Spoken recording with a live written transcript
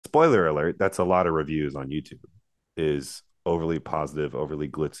spoiler alert, that's a lot of reviews on YouTube, is overly positive, overly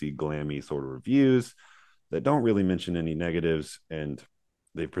glitzy, glammy sort of reviews that don't really mention any negatives. And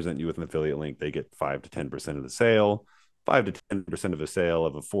they present you with an affiliate link. They get 5 to 10% of the sale. 5 to 10% of a sale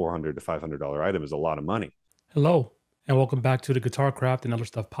of a $400 to $500 item is a lot of money. Hello, and welcome back to the Guitar Craft and Other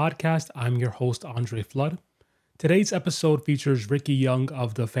Stuff podcast. I'm your host, Andre Flood. Today's episode features Ricky Young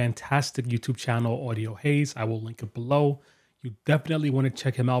of the fantastic YouTube channel Audiohaze. I will link it below. You definitely want to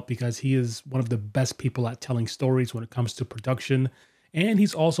check him out because he is one of the best people at telling stories when it comes to production, and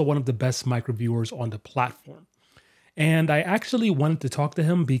he's also one of the best mic reviewers on the platform. And I actually wanted to talk to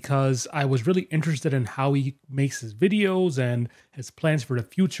him because I was really interested in how he makes his videos and his plans for the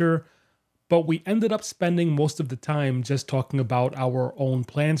future. But we ended up spending most of the time just talking about our own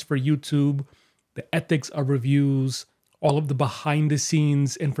plans for YouTube, the ethics of reviews, all of the behind the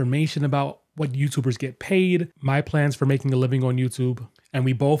scenes information about what YouTubers get paid, my plans for making a living on YouTube. And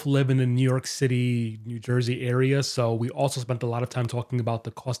we both live in the New York City, New Jersey area. So we also spent a lot of time talking about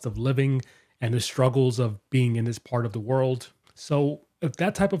the cost of living and the struggles of being in this part of the world. So if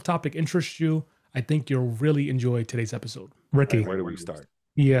that type of topic interests you, I think you'll really enjoy today's episode. Ricky. Right, where do we start?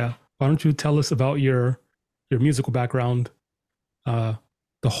 Yeah. Why don't you tell us about your musical background, uh,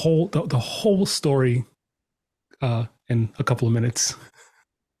 the whole story, in a couple of minutes.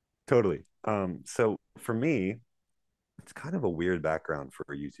 Totally. So for me, it's kind of a weird background for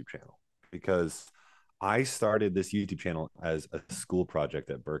a YouTube channel because I started this YouTube channel as a school project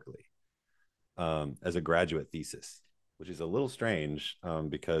at Berkeley, as a graduate thesis, which is a little strange,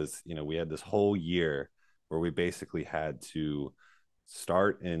 because we had this whole year where we basically had to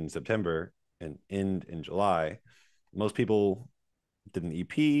start in September and end in July. Most people did an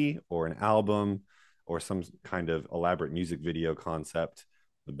EP or an album or some kind of elaborate music video concept.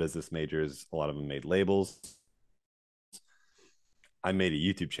 The business majors, a lot of them made labels. I made a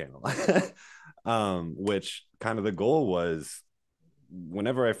YouTube channel, which kind of the goal was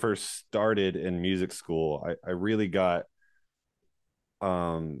whenever I first started in music school, I really got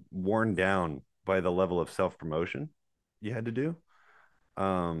worn down by the level of self promotion you had to do.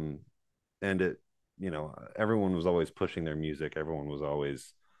 Um, and everyone was always pushing their music. Everyone was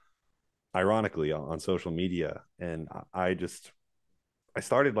always, ironically, on social media. And I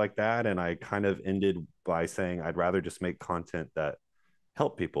started like that. And I kind of ended by saying, I'd rather just make content that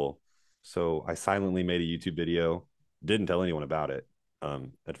help people. So I silently made a YouTube video, didn't tell anyone about it.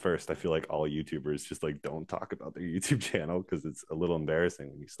 At first, I feel like all YouTubers just like don't talk about their YouTube channel because it's a little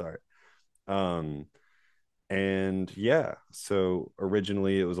embarrassing when you start. Um, and yeah, so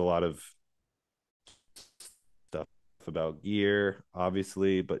originally it was a lot of stuff about gear,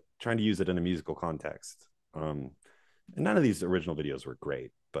 obviously, but trying to use it in a musical context. And none of these original videos were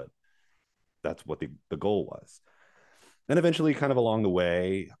great, but that's what the goal was. Then eventually, kind of along the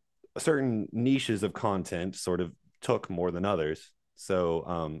way, certain niches of content sort of took more than others.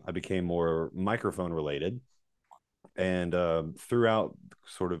 So I became more microphone related, and throughout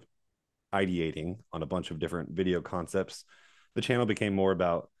sort of ideating on a bunch of different video concepts, the channel became more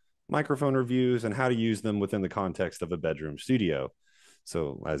about microphone reviews and how to use them within the context of a bedroom studio.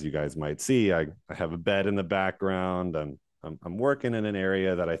 So as you guys might see, I have a bed in the background. I'm working in an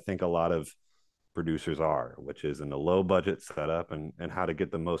area that I think a lot of producers are, which is in a low budget setup and how to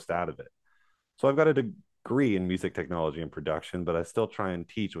get the most out of it. So I've got a degree in music technology and production, but I still try and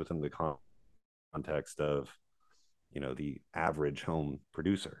teach within the context of, the average home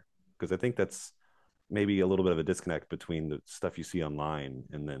producer. Because I think that's maybe a little bit of a disconnect between the stuff you see online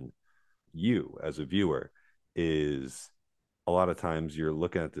and then you as a viewer is a lot of times you're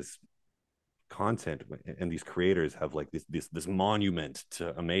looking at this content and these creators have like this monument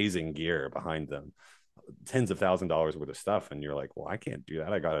to amazing gear behind them, tens of $1,000s worth of stuff, and you're like, well, I can't do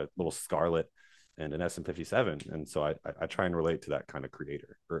that. I got a little Scarlett and an SM57, and so I try and relate to that kind of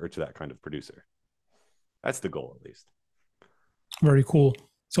creator or to that kind of producer. That's the goal, at least. Very cool.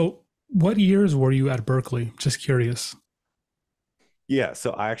 So what years were you at Berkeley? Just curious. Yeah,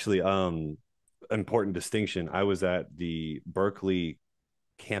 so I actually important distinction. I was at the Berkeley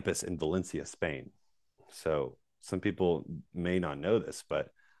campus in Valencia, Spain. So some people may not know this, but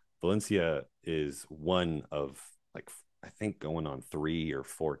Valencia is one of, like, I think going on 3 or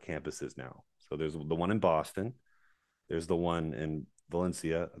 4 campuses now. So there's the one in Boston, there's the one in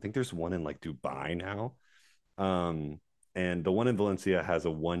Valencia. I think there's one in like Dubai now. Um, and the one in Valencia has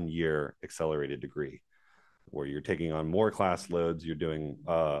a 1 year accelerated degree where you're taking on more class loads. You're doing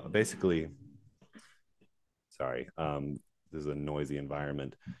basically, sorry, this is a noisy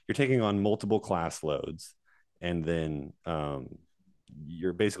environment. You're taking on multiple class loads, and then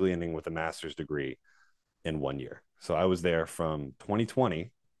you're basically ending with a master's degree in 1 year. So I was there from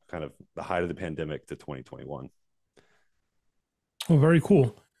 2020, kind of the height of the pandemic to 2021. Oh, very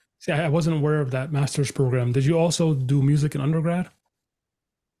cool. See, I wasn't aware of that master's program. Did you also do music in undergrad?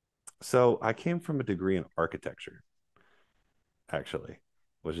 So I came from a degree in architecture, actually,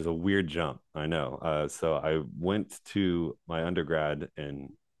 which is a weird jump. I know. So I went to my undergrad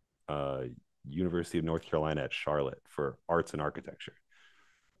in uh, University of North Carolina at Charlotte for arts and architecture.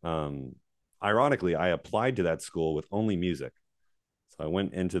 Um, Ironically, I applied to that school with only music. So I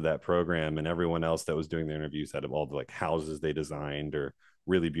went into that program, and everyone else that was doing the interviews had all the like houses they designed or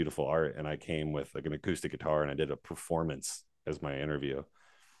really beautiful art, and I came with like an acoustic guitar and I did a performance as my interview.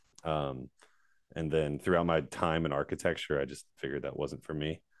 Um, and then throughout my time in architecture, I just figured that wasn't for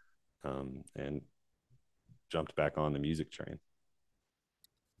me, and jumped back on the music train.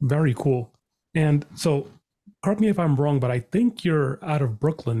 Very cool. And so, correct me if I'm wrong, but I think you're out of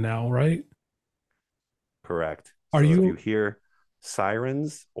Brooklyn now, right? Correct. Are So if you you hear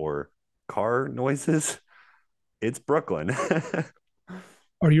sirens or car noises, it's Brooklyn.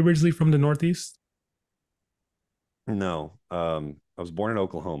 are you originally from the Northeast? No, I was born in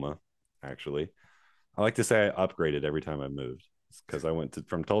Oklahoma, actually. I like to say I upgraded every time I moved because I went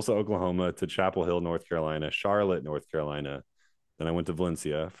from Tulsa, Oklahoma to Chapel Hill, North Carolina, Charlotte, North Carolina. Then I went to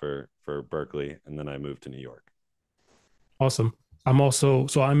Valencia for Berkeley, and then I moved to New York. Awesome.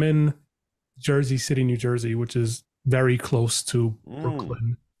 I'm in Jersey City, New Jersey, which is very close to Mm,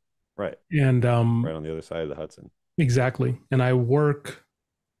 Brooklyn. right, And right on the other side of the Hudson. exactly. And I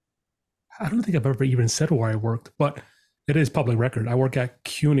don't think I've ever even said where I worked, but it is public record. I work at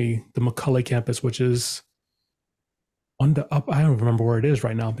CUNY, the McCullough campus, which is on the up. I don't remember where it is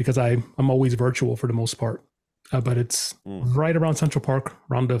right now because I'm always virtual for the most part. But it's Mm, right around Central Park,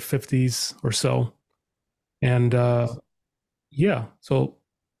 around the 50s or so. And nice. yeah, so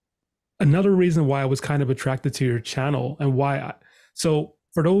another reason why I was kind of attracted to your channel and so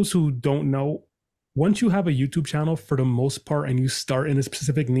for those who don't know, once you have a YouTube channel for the most part and you start in a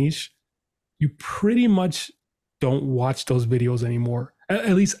specific niche, you pretty much don't watch those videos anymore.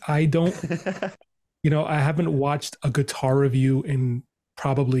 At least I don't. I haven't watched a guitar review in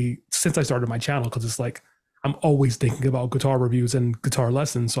probably since I started my channel because it's like I'm always thinking about guitar reviews and guitar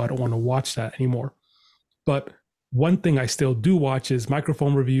lessons, so I don't want to watch that anymore. But one thing I still do watch is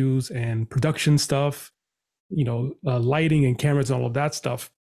microphone reviews and production stuff, lighting and cameras and all of that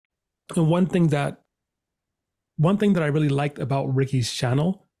stuff. And one thing that I really liked about Ricky's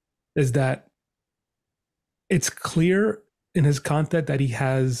channel is that it's clear in his content that he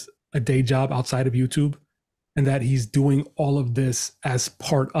has a day job outside of YouTube and that he's doing all of this as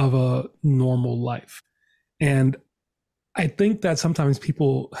part of a normal life. And I think that sometimes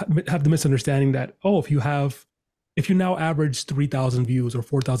people have the misunderstanding that if you now average 3,000 views or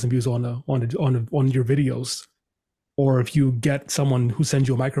 4,000 views on your videos, or if you get someone who sends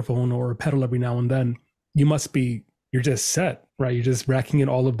you a microphone or a pedal every now and then, you're just set, right? You're just racking in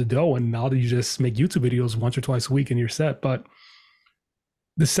all of the dough, and now that you just make YouTube videos once or twice a week and you're set. But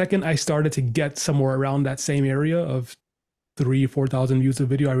the second I started to get somewhere around that same area of 3,000 4,000 views a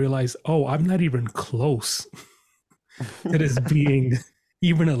video, I realized, oh, I'm not even close to this being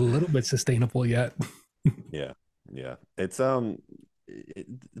even a little bit sustainable yet. Yeah, yeah. It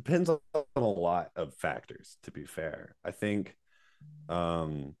depends on a lot of factors, to be fair. I think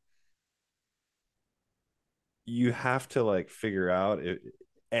um you have to like figure out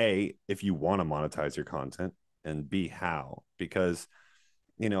if you want to monetize your content, and b how, because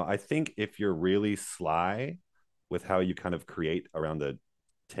I think if you're really sly with how you kind of create around the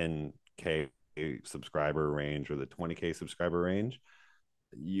 10K subscriber range or the 20K subscriber range,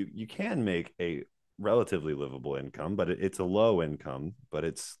 you can make a relatively livable income, but it's a low income, but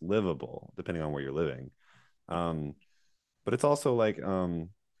it's livable depending on where you're living. um but it's also like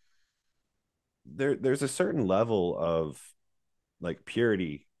there's a certain level of like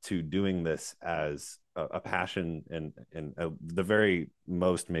purity to doing this as a passion, and the very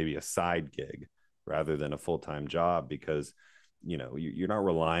most maybe a side gig rather than a full-time job, because you're not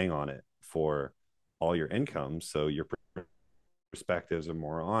relying on it for all your income, so your perspectives are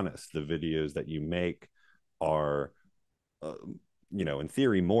more honest. The videos that you make are uh, in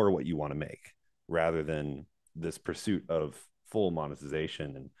theory more what you want to make, rather than this pursuit of full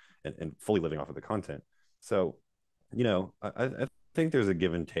monetization and fully living off of the content. So I think there's a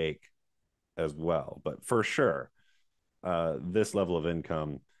give and take as well, but for sure, this level of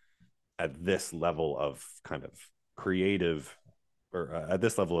income at this level of kind of creative, or at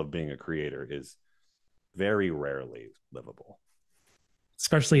this level of being a creator, is very rarely livable.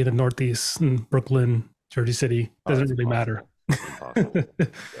 Especially in the Northeast, in Brooklyn, Jersey City, Oh, doesn't it's really matter. impossible. Impossible.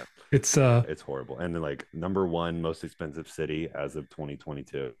 Yeah. It's Yeah, it's horrible. And then like number one most expensive city as of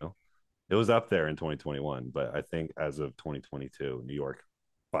 2022. It was up there in 2021, but I think as of 2022, New York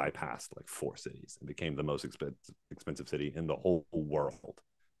bypassed like four cities and became the most expensive city in the whole world,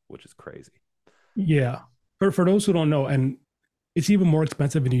 which is crazy. yeah. For those who don't know, and it's even more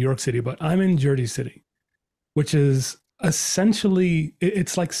expensive in New York City, but I'm in Jersey City, which is essentially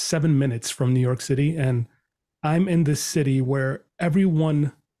it's like 7 minutes from New York City, and I'm in this city where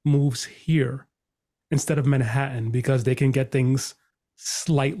everyone moves here instead of Manhattan because they can get things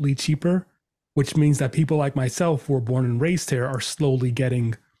slightly cheaper, which means that people like myself who were born and raised here are slowly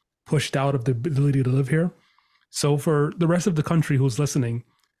getting pushed out of the ability to live here. So for the rest of the country who's listening,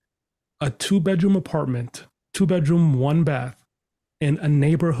 a two-bedroom apartment, two-bedroom, one bath in a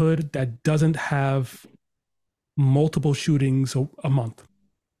neighborhood that doesn't have multiple shootings a month,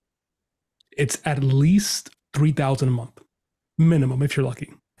 it's at least 3,000 a month minimum if you're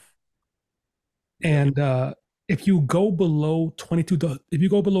lucky. Yep. And if you go below 22, if you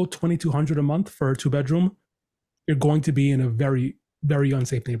go below 2,200 a month for a two bedroom, you're going to be in a very, very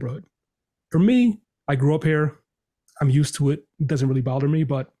unsafe neighborhood. For me, I grew up here. I'm used to it. It doesn't really bother me,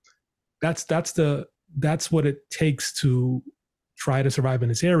 but that's what it takes to try to survive in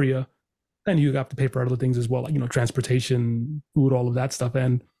this area. Then you have to pay for other things as well, like transportation, food, all of that stuff,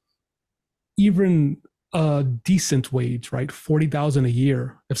 and even a decent wage, right? 40,000 a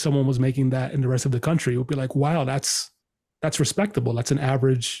year. If someone was making that in the rest of the country, it would be like, wow, that's respectable. That's an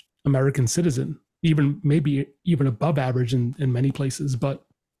average American citizen, even maybe even above average in many places. But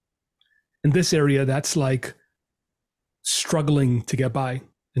in this area, that's like struggling to get by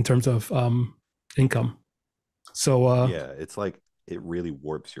in terms of income. So Yeah, it's like it really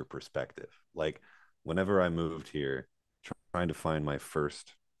warps your perspective. Like whenever I moved here, trying to find my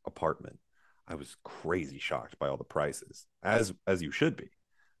first apartment, I was crazy shocked by all the prices, as you should be.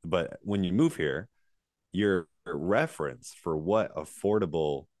 But when you move here, your reference for what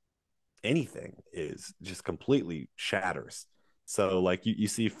affordable anything is just completely shatters. So like you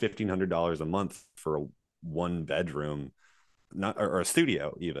see $1,500 a month for a one bedroom, not or a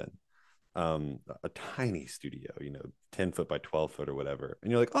studio even, a tiny studio, 10 foot by 12 foot or whatever,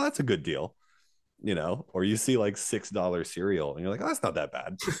 and you're like, oh, that's a good deal, or you see like $6 cereal and you're like, oh, that's not that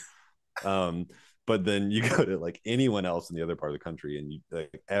bad. um but then you go to like anyone else in the other part of the country and you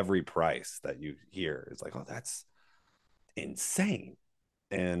like every price that you hear is like, oh, that's insane.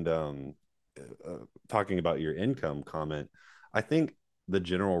 And talking about your income comment, I think the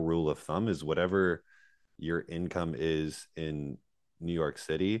general rule of thumb is whatever your income is in New York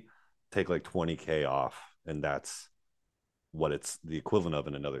City, take like 20K off, and that's what it's the equivalent of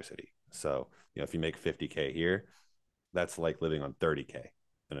in another city. So, if you make 50K here, that's like living on 30K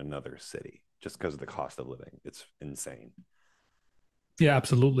in another city just because of the cost of living. It's insane. yeah,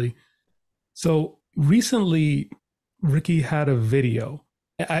 absolutely. So recently, Ricky had a video,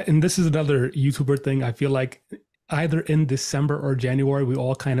 and this is another YouTuber thing. I feel like either in December or January, we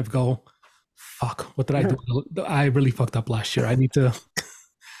all kind of go, "Fuck, what did I do? I really fucked up last year. I need to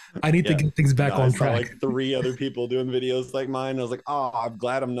Yeah. get things No, back I on saw track." like three other people doing videos like mine. I was like, oh, I'm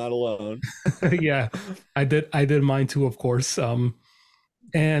glad I'm not alone. Yeah, I did mine too, of course.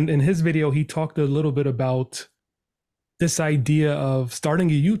 And in his video, he talked a little bit about this idea of starting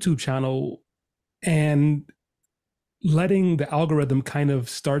a YouTube channel and letting the algorithm kind of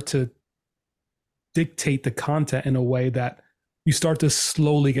start to dictate the content in a way that you start to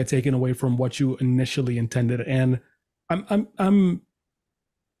slowly get taken away from what you initially intended. And I'm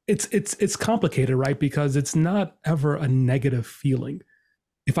it's complicated, right? Because it's not ever a negative feeling.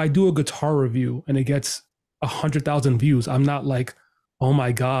 If I do a guitar review and it gets 100,000 views, I'm not like, oh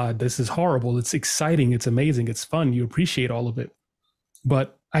my God, this is horrible. It's exciting. It's amazing. It's fun. You appreciate all of it.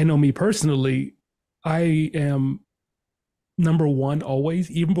 But I know me personally, I am number one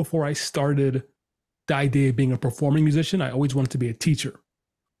always, even before I started the idea of being a performing musician, I always wanted to be a teacher.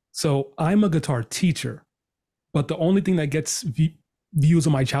 So I'm a guitar teacher, but the only thing that gets views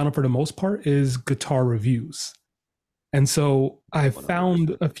on my channel for the most part is guitar reviews. And so I've found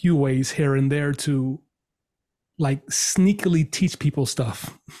 100%. a few ways here and there to like sneakily teach people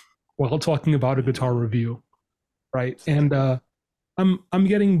stuff while talking about a guitar Mm-hmm. review, right? And Same. I'm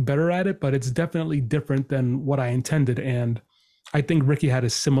getting better at it, but it's definitely different than what I intended. And I think Ricky had a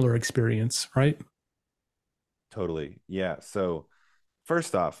similar experience, right? Totally. Yeah. So,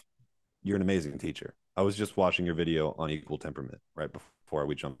 first off, you're an amazing teacher. I was just watching your video on equal temperament right before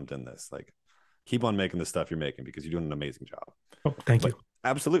we jumped in this. Like, keep on making the stuff you're making because you're doing an amazing job. Oh, thank you. But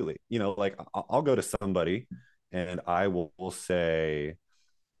absolutely, like I'll go to somebody and I will say,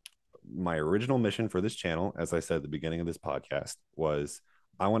 my original mission for this channel, as I said at the beginning of this podcast, was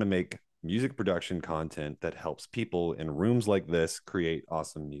I want to make music production content that helps people in rooms like this create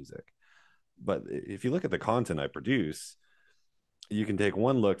awesome music. But if you look at the content I produce, you can take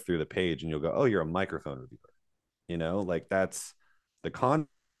one look through the page and you'll go, oh, you're a microphone reviewer. Like that's the content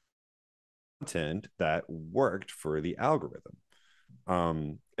that worked for the algorithm.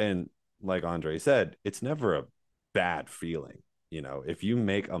 And like Andre said, it's never a bad feeling. If you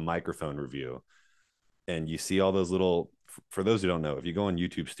make a microphone review and you see all those little, for those who don't know, if you go on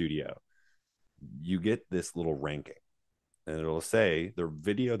YouTube Studio, you get this little ranking and it'll say the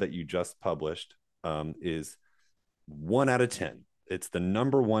video that you just published is 1 out of 10. It's the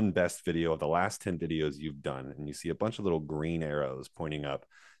number one best video of the last 10 videos you've done. And you see a bunch of little green arrows pointing up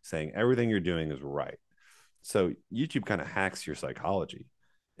saying everything you're doing is right. So YouTube kind of hacks your psychology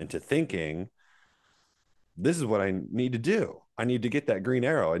into thinking, this is what I need to do. I need to get that green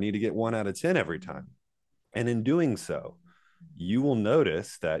arrow. I need to get 1 out of 10 every time. And in doing so, you will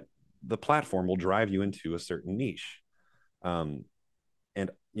notice that the platform will drive you into a certain niche. And,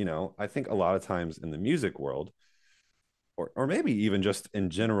 I think a lot of times in the music world, or maybe even just in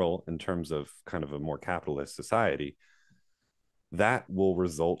general, in terms of kind of a more capitalist society, that will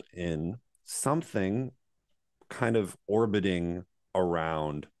result in something kind of orbiting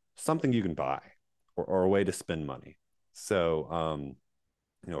around something you can buy or a way to spend money. So,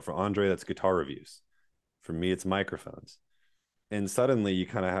 for Andre, that's guitar reviews. For me, it's microphones. And suddenly you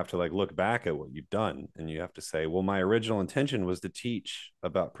kind of have to like look back at what you've done and you have to say, well, my original intention was to teach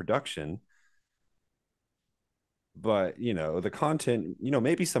about production. But, the content,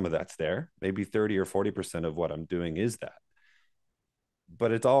 maybe some of that's there. Maybe 30 or 40% of what I'm doing is that.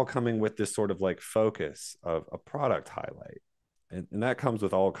 But it's all coming with this sort of like focus of a product highlight. And that comes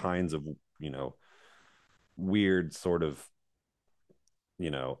with all kinds of, weird sort of,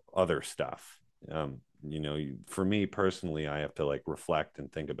 other stuff. For me personally, I have to like reflect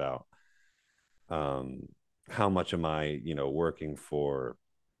and think about how much am I, working for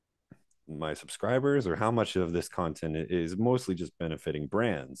my subscribers, or how much of this content is mostly just benefiting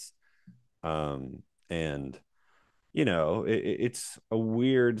brands. And it's a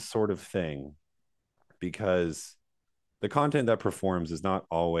weird sort of thing because the content that performs is not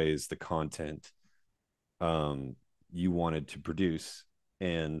always the content you wanted to produce.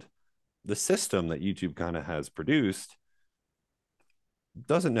 And the system that YouTube kind of has produced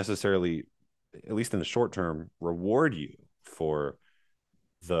doesn't necessarily, at least in the short term, reward you for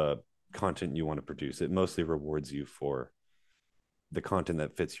the content you want to produce. It mostly rewards you for the content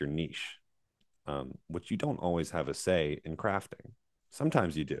that fits your niche, which you don't always have a say in crafting.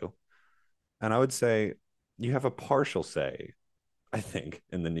 Sometimes you do. And I would say you have a partial say, I think,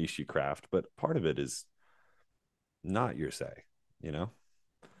 in the niche you craft, but part of it is not your say, you know?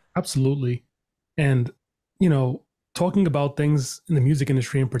 Absolutely. And, talking about things in the music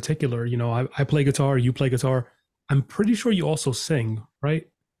industry in particular, I play guitar, you play guitar. I'm pretty sure you also sing, right?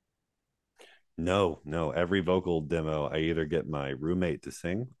 No. Every vocal demo, I either get my roommate to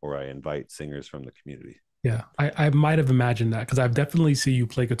sing or I invite singers from the community. Yeah, I might have imagined that because I've definitely seen you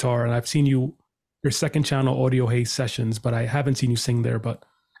play guitar and I've seen your second channel Audiohaze sessions, but I haven't seen you sing there. But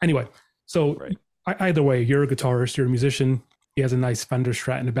anyway, so Right. Either way, you're a guitarist, you're a musician. He has a nice Fender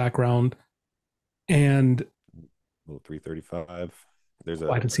Strat in the background, and Little 335. There's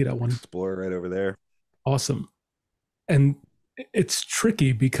I a can see that one. Explorer right over there. Awesome. And it's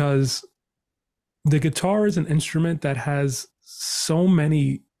tricky because the guitar is an instrument that has so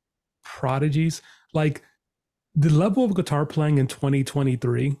many prodigies. Like the level of guitar playing in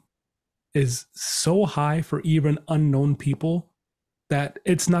 2023 is so high for even unknown people that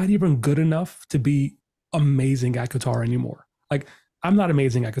it's not even good enough to be amazing at guitar anymore. Like I'm not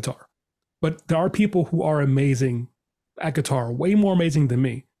amazing at guitar, but there are people who are amazing at guitar, way more amazing than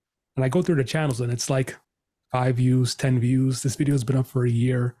me. And I go through the channels and it's like 5 views, 10 views. This video's been up for a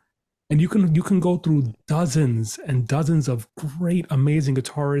year. And you can go through dozens and dozens of great, amazing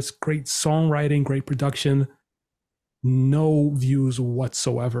guitarists, great songwriting, great production, no views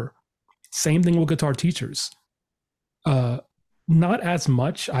whatsoever. Same thing with guitar teachers. Not as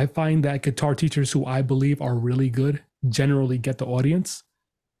much. I find that guitar teachers who I believe are really good generally get the audience,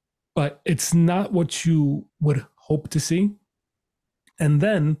 but it's not what you would hope to see. And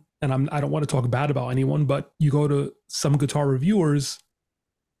then, I don't want to talk bad about anyone, but you go to some guitar reviewers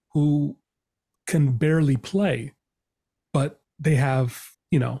who can barely play, but they have,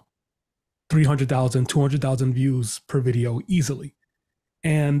 300,000, 200,000 views per video easily.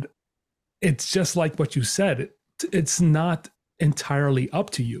 And it's just like what you said. It's not entirely up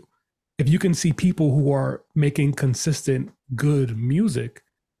to you. If you can see people who are making consistent, good music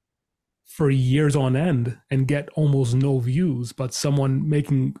for years on end and get almost no views, but someone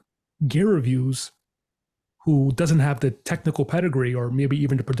making gear reviews who doesn't have the technical pedigree or maybe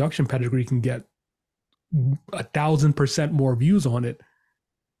even the production pedigree can get 1,000% more views on it.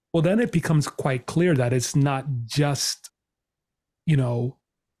 Well, then it becomes quite clear that it's not just, you know,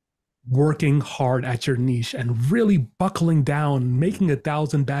 working hard at your niche and really buckling down, making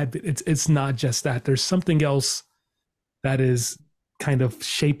 1,000 bad. It's not just that. There's something else that is kind of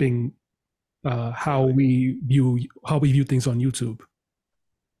shaping how Totally. we view things on YouTube.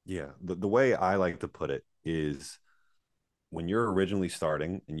 Yeah. The way I like to put it is when you're originally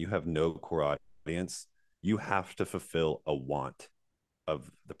starting and you have no core audience, you have to fulfill a want of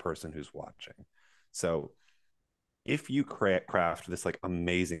the person who's watching. So if you craft this like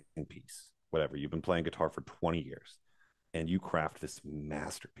amazing piece, whatever, you've been playing guitar for 20 years and you craft this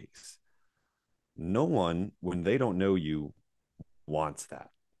masterpiece, no one, when they don't know you, wants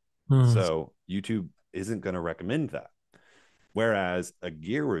that. Mm. So YouTube isn't going to recommend that. Whereas a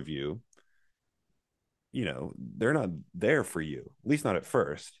gear review, they're not there for you, at least not at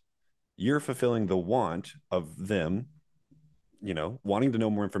first. You're fulfilling the want of them, wanting to know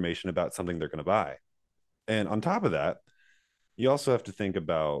more information about something they're going to buy. And on top of that, you also have to think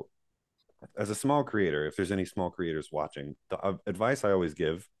about, as a small creator, if there's any small creators watching, the advice I always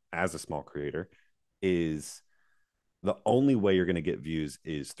give as a small creator is the only way you're going to get views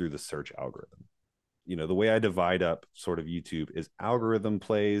is through the search algorithm. The way I divide up sort of YouTube is algorithm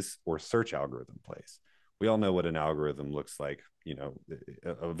plays or search algorithm plays. We all know what an algorithm looks like,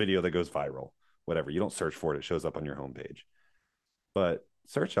 a video that goes viral, whatever. You don't search for it, it shows up on your homepage. But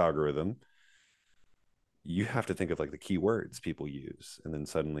search algorithm, you have to think of like the keywords people use, and then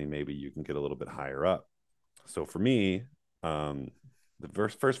suddenly maybe you can get a little bit higher up. So for me, the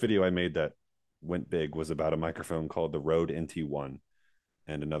first video I made that went big was about a microphone called the Rode NT1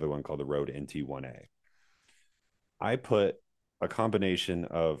 and another one called the Rode NT1A. I put a combination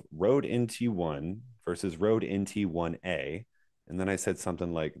of Rode NT1 versus Rode NT1A, and then I said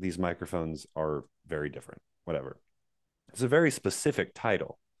something like, these microphones are very different, whatever. It's a very specific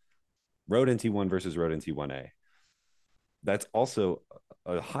title, Rode NT1 versus Rode NT1A. That's also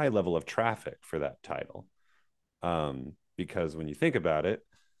a high level of traffic for that title. Because when you think about it,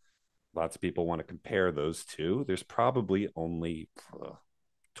 lots of people want to compare those two. There's probably only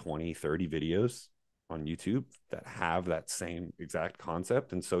 20, 30 videos on YouTube that have that same exact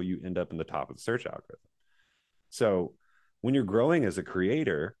concept. And so you end up in the top of the search algorithm. So when you're growing as a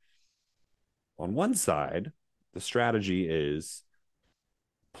creator, on one side, the strategy is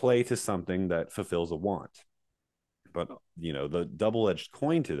play to something that fulfills a want. But, the double edged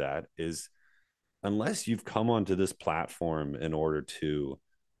coin to that is unless you've come onto this platform in order to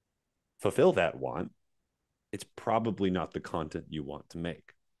fulfill that want, it's probably not the content you want to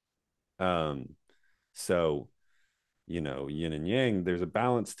make. Um, so, yin and yang, there's a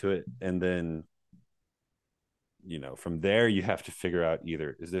balance to it. And then, from there, you have to figure out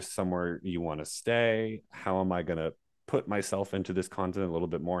either, is this somewhere you want to stay? How am I going to put myself into this content a little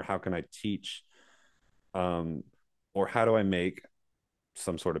bit more? How can I teach? Um, or how do I make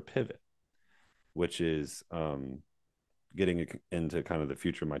some sort of pivot, which is getting into kind of the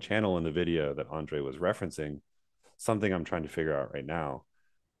future of my channel and the video that Andre was referencing. Something I'm trying to figure out right now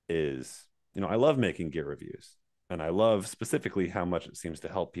is, I love making gear reviews and I love specifically how much it seems to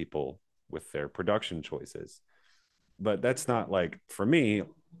help people with their production choices. But that's not like, for me,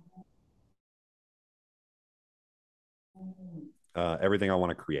 everything I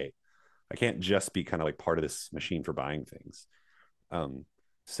want to create. I can't just be kind of like part of this machine for buying things. Um,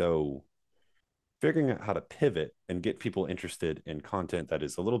 so figuring out how to pivot and get people interested in content that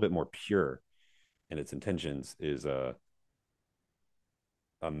is a little bit more pure in its intentions is a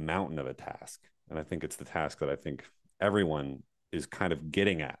mountain of a task. And I think it's the task that I think everyone is kind of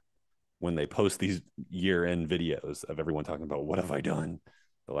getting at when they post these year-end videos of everyone talking about what have I done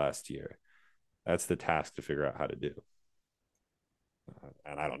the last year. That's the task to figure out how to do.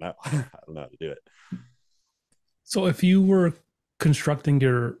 And I don't know. I don't know how to do it. So if you were constructing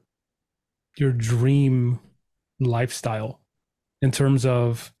your dream lifestyle in terms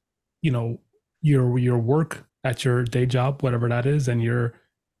of, you know, your work at your day job, whatever that is, and your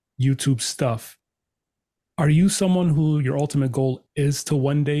YouTube stuff, are you someone who your ultimate goal is to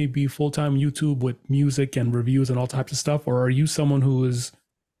one day be full-time YouTube with music and reviews and all types of stuff? Or are you someone who is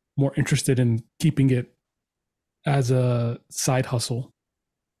more interested in keeping it as a side hustle?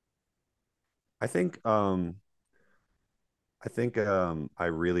 I think I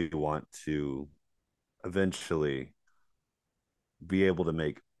really want to eventually be able to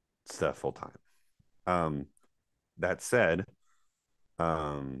make stuff full time. Um that said,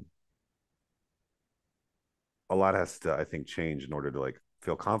 um a lot has to, I think, change in order to like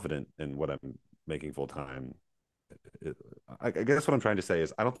feel confident in what I'm making full time. I guess what I'm trying to say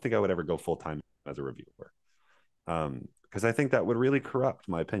is I don't think I would ever go full time as a reviewer, because I think that would really corrupt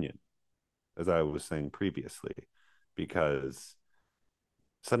my opinion, as I was saying previously, because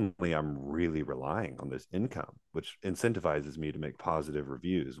suddenly I'm really relying on this income, which incentivizes me to make positive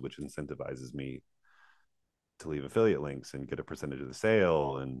reviews, which incentivizes me to leave affiliate links and get a percentage of the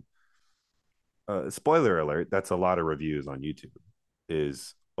sale. And spoiler alert, that's a lot of reviews on YouTube,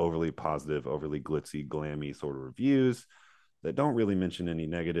 is overly positive, overly glitzy, glammy sort of reviews that don't really mention any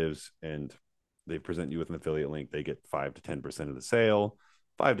negatives. And they present you with an affiliate link, they get 5 to 10% of the sale.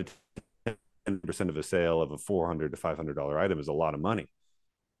 5 to 10% of a sale of a $400 to $500 item is a lot of money.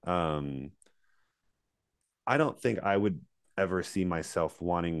 Um, I don't think I would ever see myself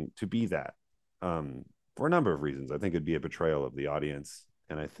wanting to be that, for a number of reasons. I think it'd be a betrayal of the audience,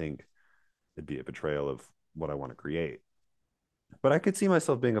 and I think it'd be a betrayal of what I want to create. But I could see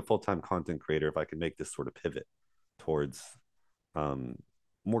myself being a full time content creator if I could make this sort of pivot towards um,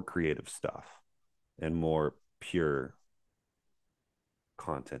 more creative stuff and more pure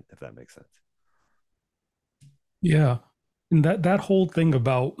content, if that makes sense. Yeah. And that whole thing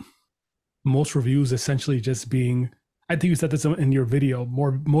about most reviews essentially just being, I think you said this in your video,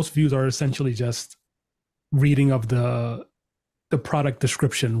 most views are essentially just reading of the product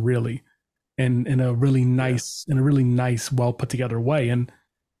description really Yeah. in a really nice, well put together way. And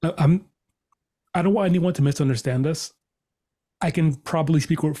I'm I don't want anyone to misunderstand this. I can probably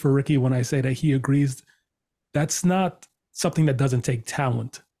speak for Ricky when I say that he agrees that's not something that doesn't take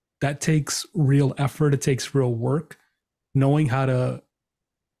talent. That takes real effort. It takes real work. Knowing how to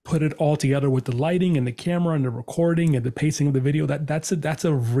put it all together with the lighting and the camera and the recording and the pacing of the video, that's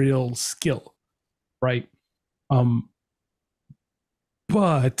a real skill, right? Um,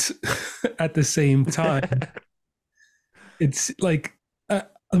 but at the same time, it's like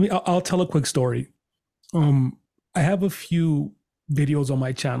I'll tell a quick story. Um, I have a few videos on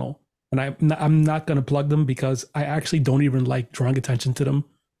my channel, and I'm not gonna plug them because I actually don't even like drawing attention to them.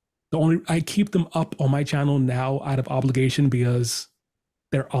 The only I keep them up on my channel now out of obligation because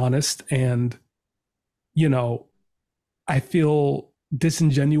they're honest, and you know I feel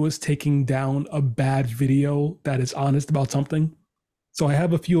disingenuous taking down a bad video that is honest about something. So I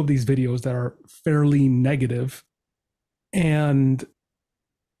have a few of these videos that are fairly negative, and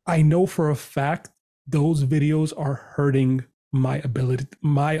I know for a fact those videos are hurting my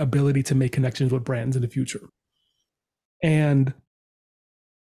ability to make connections with brands in the future. And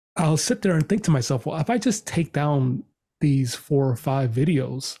I'll sit there and think to myself, well, if I just take down these 4 or 5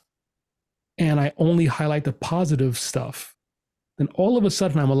 videos and I only highlight the positive stuff, then all of a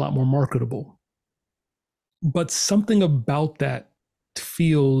sudden I'm a lot more marketable. But something about that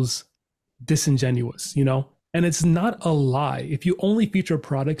feels disingenuous, you know? And it's not a lie. If you only feature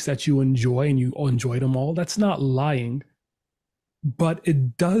products that you enjoy and you enjoy them all, that's not lying. But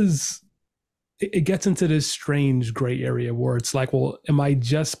it gets into this strange gray area where it's like, well, am I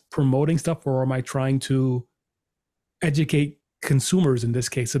just promoting stuff or am I trying to educate consumers in this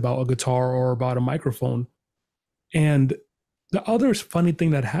case about a guitar or about a microphone? And the other funny thing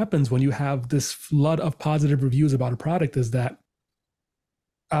that happens when you have this flood of positive reviews about a product is that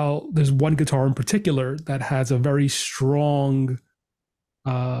there's one guitar in particular that has uh,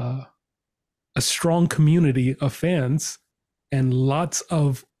 a strong community of fans and lots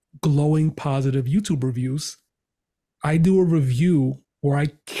of glowing positive YouTube reviews. I do a review where I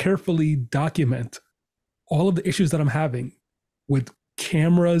carefully document all of the issues that I'm having with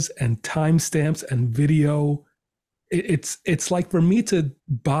cameras and timestamps and video. It's like for me to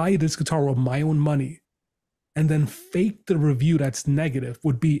buy this guitar with my own money and then fake the review that's negative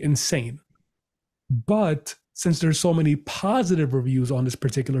would be insane. But since there's so many positive reviews on this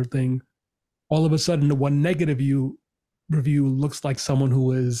particular thing, all of a sudden the one negative review looks like someone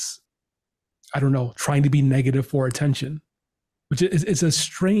who is, I don't know, trying to be negative for attention, which is it's a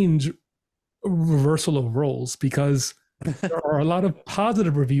strange reversal of roles because there are a lot of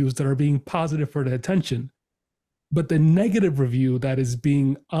positive reviews that are being positive for the attention, but the negative review that is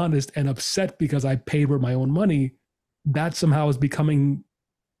being honest and upset because I paid with my own money, that somehow is becoming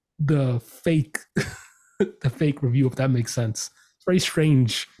the fake the fake review, if that makes sense. It's very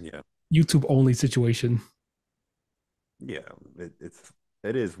strange Yeah. YouTube only situation. Yeah.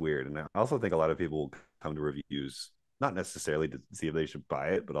 It is weird. And I also think a lot of people come to reviews not necessarily to see if they should buy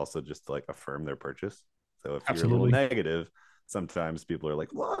it, but also just to like affirm their purchase. So if you're a little Absolutely. negative, sometimes people are like,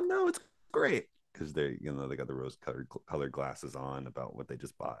 well, no, it's great. Because they got the rose colored glasses on about what they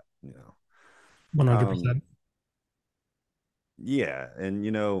just bought. 100%. Yeah. And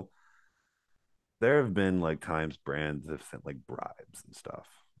there have been like times brands have sent like bribes and stuff.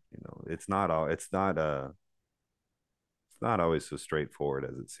 It's not always so straightforward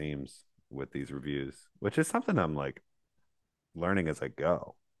as it seems with these reviews, which is something I'm like learning as I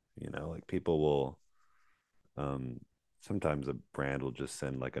go. Like people will um sometimes a brand will just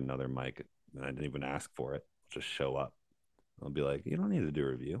send like another mic and I didn't even ask for it, just show up. I'll be like, you don't need to do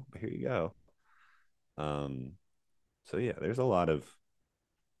a review, but here you go. Um so yeah, there's a lot of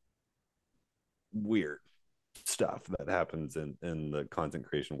weird stuff that happens in the content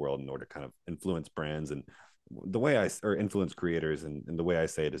creation world in order to kind of influence brands and the way I or influence creators and the way I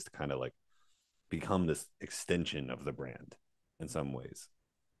say it is to kind of like become this extension of the brand in some ways,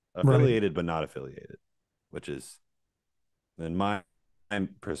 Right. affiliated but not affiliated, which is in my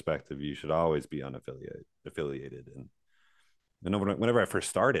perspective you should always be unaffiliated and whenever I first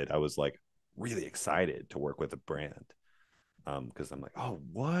started I was like really excited to work with a brand because I'm like, oh,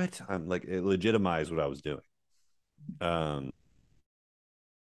 what? I'm like, it legitimized what I was doing. Um,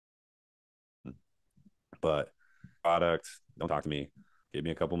 but product, don't talk to me. Give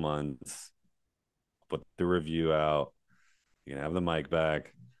me a couple months, put the review out. You can have the mic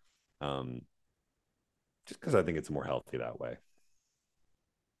back. Um, just because I think it's more healthy that way.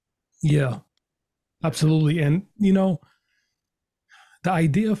 Yeah, absolutely. And the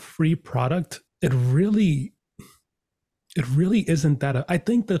idea of free product, it really isn't that. I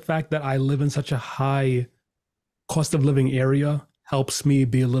think the fact that I live in such a high cost of living area helps me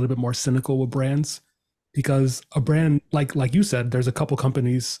be a little bit more cynical with brands because a Mm-hmm. brand like you said, there's a couple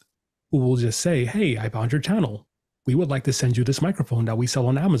companies who will just say, "Hey, I found your channel. We would like to send you this microphone that we sell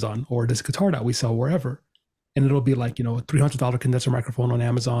on Amazon or this guitar that we sell wherever." And it'll be like, a $300 condenser microphone on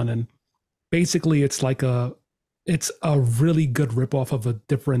Amazon. And basically it's a really good ripoff of a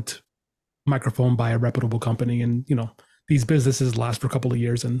different microphone by a reputable company. And, these businesses last for a couple of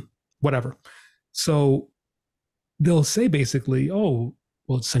years and whatever. So they'll say basically, "Oh,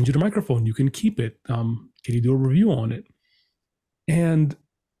 well, send you the microphone. You can keep it. Can you do a review on it?" And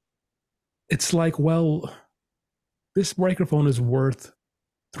it's like, well, this microphone is worth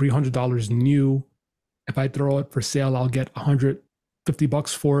 $300 new. If I throw it for sale, I'll get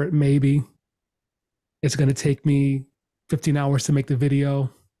 $150 for it, maybe. It's going to take me 15 hours to make the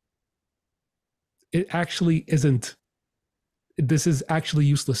video. It actually isn't. This is actually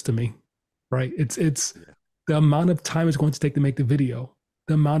useless to me, right? It's Yeah. the amount of time it's going to take to make the video,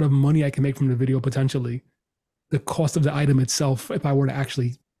 the amount of money I can make from the video potentially, the cost of the item itself if I were to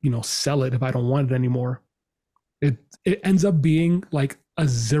actually sell it if I don't want it anymore. It ends up being like a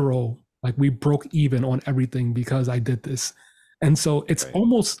zero, like we broke even on everything because I did this. And so Right.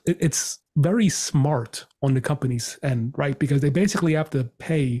 it's very smart on the company's end, right? Because they basically have to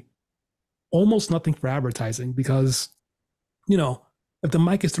pay almost nothing for advertising because you know if the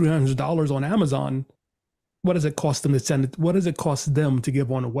mic is $300 on Amazon, what does it cost them to send it? What does it cost them to give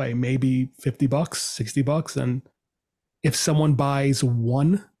one away? Maybe $50, $60. And if someone buys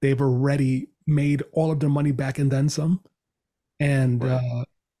one, they've already made all of their money back and then some. And Right.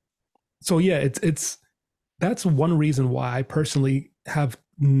 so yeah, it's that's one reason why I personally have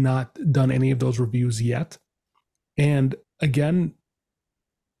not done any of those reviews yet. And again,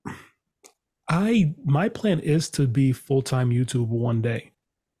 I my plan is to be full-time YouTube one day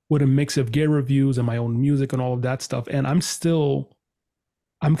with a mix of gear reviews and my own music and all of that stuff. And I'm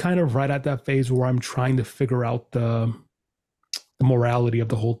kind of right at that phase where I'm trying to figure out the morality of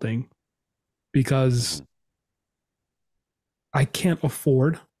the whole thing because Mm-hmm. I can't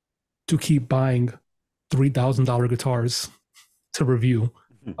afford to keep buying $3,000 guitars to review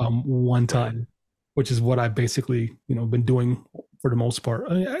one Right. time, which is what I've basically been doing for the most part.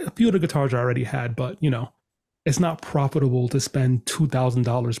 A few of the guitars I already had, but it's not profitable to spend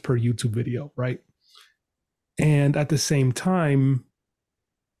 $2,000 per YouTube video, right? And at the same time,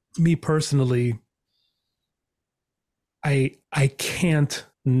 me personally, I can't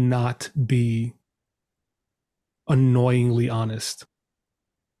not be annoyingly honest.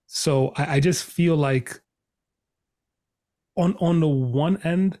 So I just feel like on the one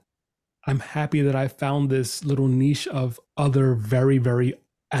end, I'm happy that I found this little niche of other very, very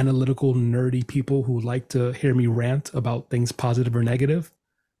analytical, nerdy people who like to hear me rant about things positive or negative.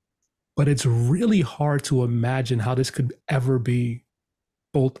 But it's really hard to imagine how this could ever be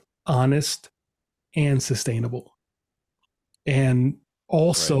both honest and sustainable. And Right.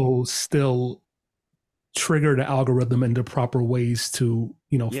 also still trigger the algorithm in the proper ways to,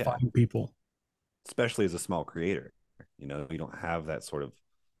 Yeah. find people. Especially as a small creator, you don't have that sort of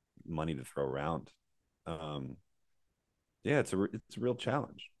money to throw around. Um, yeah, it's a real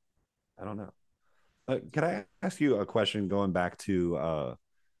challenge. I don't know. Could I ask you a question going back to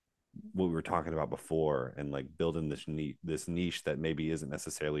what we were talking about before, and like building this niche that maybe isn't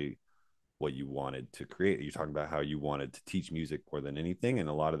necessarily what you wanted to create. You're talking about how you wanted to teach music more than anything, and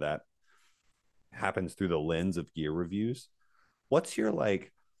a lot of that happens through the lens of gear reviews. What's your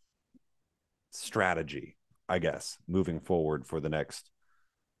like strategy, I guess, moving forward for the next,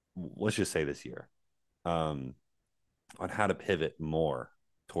 let's just say this year, um, on how to pivot more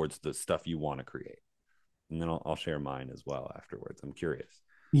towards the stuff you want to create? And then I'll share mine as well afterwards. I'm curious.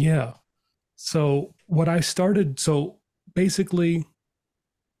 Yeah. So what I started, so basically,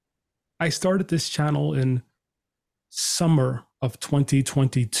 I started this channel in summer of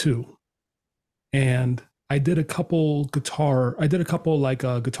 2022, and I did a couple like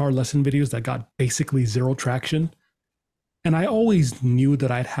guitar lesson videos that got basically zero traction. And I always knew that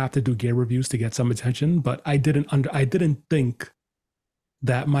I'd have to do gear reviews to get some attention, but I didn't think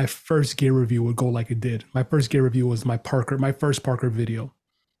that my first gear review would go like it did. My first gear review was my first Parker video,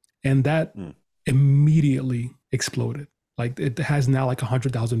 and that Mm, immediately exploded. Like it has now like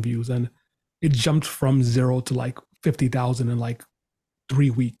 100,000 views, and it jumped from zero to like 50,000 in like 3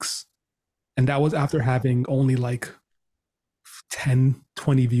 weeks. And that was after wow. having only like 10,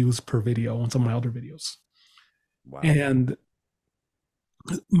 20 views per video on some of my other videos. Wow. And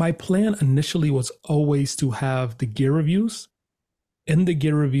my plan initially was always to have the gear reviews, in the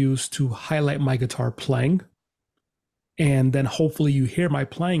gear reviews to highlight my guitar playing. And then hopefully you hear my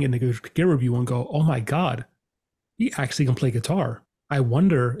playing in the gear review and go, oh my God, he actually can play guitar. I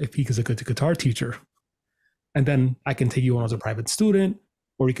wonder if he is a good guitar teacher. And then I can take you on as a private student,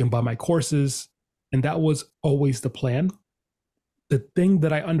 or you can buy my courses. And that was always the plan. The thing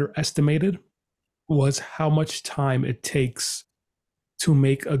that I underestimated was how much time it takes to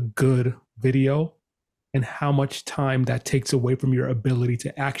make a good video, and how much time that takes away from your ability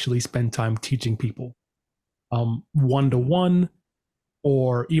to actually spend time teaching people one to Mm, one,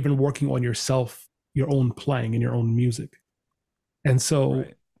 or even working on yourself, your own playing and your own music. And so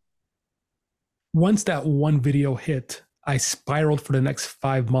right. once that one video hit, I spiraled for the next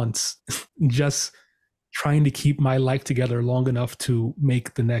 5 months, just trying to keep my life together long enough to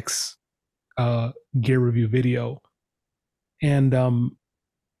make the next uh, gear review video. And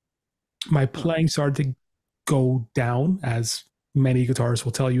my Huh. playing started to go down, as many guitarists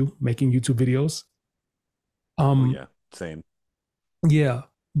will tell you, making YouTube videos. Oh Um, yeah. Same. yeah,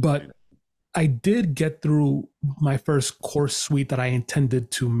 but Same. I did get through my first course suite that I intended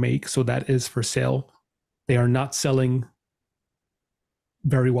to make, so that is for sale. They are not selling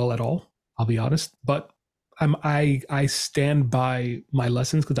very well at all, I'll be honest, but I stand by my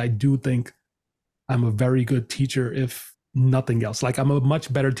lessons because I do think I'm a very good teacher, if nothing else. Like I'm a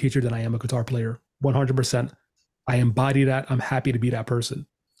much better teacher than I am a guitar player. 100%. I embody that. I'm happy to be that person.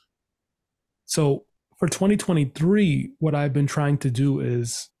 So for 2023, what I've been trying to do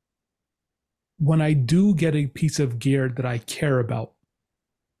is, when I do get a piece of gear that I care about,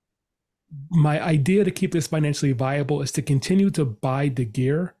 my idea to keep this financially viable is to continue to buy the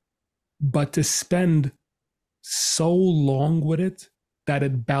gear, but to spend so long with it that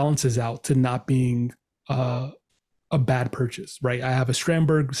it balances out to not being a bad purchase, right? I have a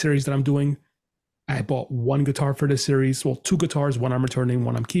Strandberg series that I'm doing. I bought one guitar for this series. Well, two guitars, one I'm returning,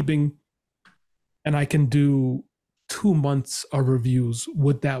 one I'm keeping. And I can do 2 months of reviews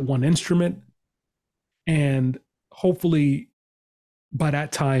with that one instrument. And hopefully by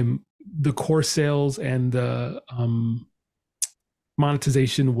that time, the core sales and the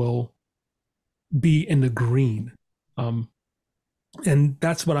monetization will be in the green. Um, and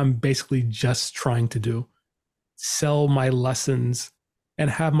that's what I'm basically just trying to do: sell my lessons and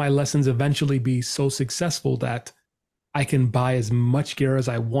have my lessons eventually be so successful that I can buy as much gear as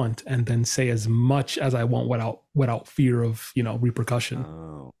I want and then say as much as I want without fear of, repercussion.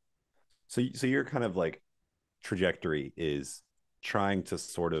 Oh, so your kind of like trajectory is trying to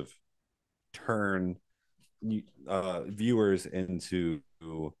sort of turn viewers into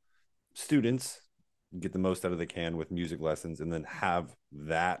students, get the most out of they can with music lessons, and then have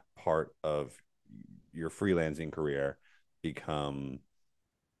that part of your freelancing career become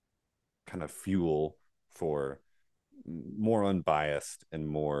kind of fuel for more unbiased and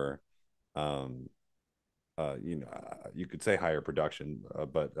more um you could say higher production,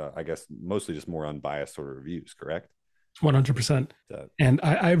 but I guess mostly just more unbiased sort of reviews, correct? 100%. That And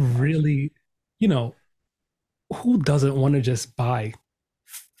I gotcha. really, who doesn't want to just buy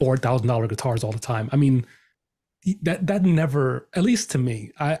 $4,000 guitars all the time? I mean, that never, at least to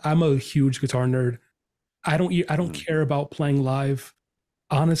me, I'm a huge guitar nerd. I don't Mhm. care about playing live.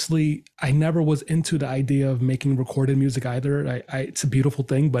 Honestly, I never was into the idea of making recorded music either. It's a beautiful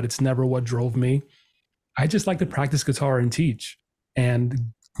thing, but it's never what drove me. I just like to Mhm. practice guitar and teach.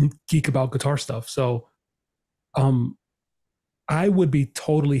 And geek about guitar stuff. So um, I would be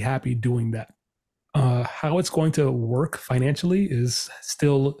totally happy doing that. How it's going to work financially is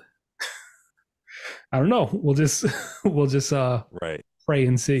still, I don't know. We'll just we'll just Right. pray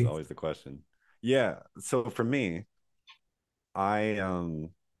and It's see. always the question. Yeah. So for me, I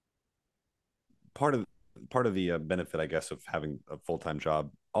part of part of the benefit, I guess, of having a full time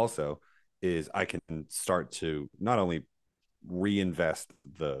job also is I can start to not only reinvest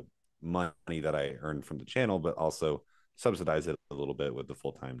the money that I earn from the channel, but also subsidize it a little bit with the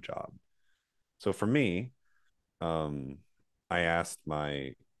full time job. So for me, um, I asked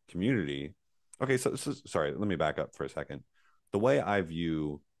my community. Okay, so sorry, let me back up for a second. The way I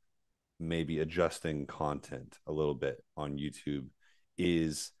view maybe adjusting content a little bit on YouTube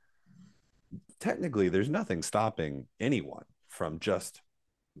is technically there's nothing stopping anyone from just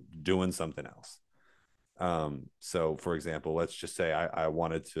doing something else. So for example, let's just say I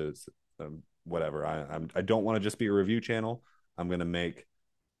wanted to whatever I don't want to just be a review channel. I'm going to make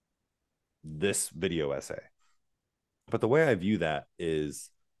this video essay. But the way I view that is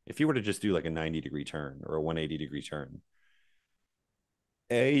if you were to just do like a 90-degree turn or a 180-degree turn,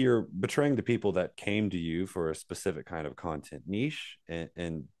 A, you're betraying the people that came to you for a specific kind of content niche.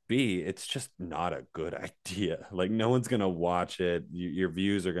 And B, it's just not a good idea. Like, no one's going to watch it. Your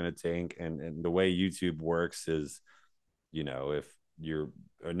views are going to tank. And the way YouTube works is, if your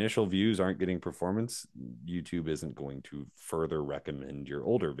initial views aren't getting performance, YouTube isn't going to further recommend your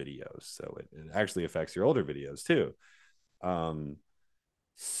older videos. So it actually affects your older videos too. Um,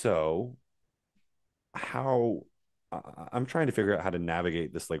 so how I'm trying to figure out how to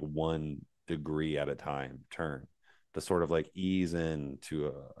navigate this like 1 degree at a time turn to sort of like ease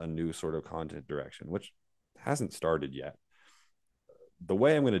into a new sort of content direction, which hasn't started yet. The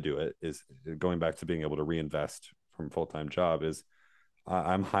way I'm going to do it is going back to being able to reinvest from full-time job is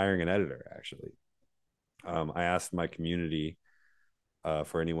I'm hiring an editor actually. I asked my community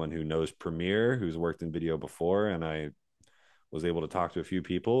for anyone who knows Premiere, who's worked in video before, and I was able to talk to a few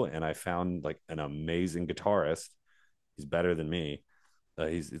people, and I found like an amazing guitarist. He's better than me.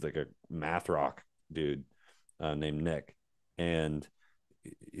 He's like a math rock dude named Nick, and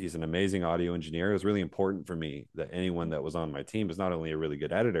he's an amazing audio engineer. It was really important for me that anyone that was on my team was not only a really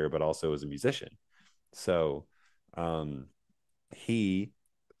good editor, but also was a musician. So um, he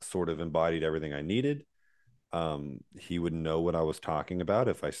sort of embodied everything I needed. He would know what I was talking about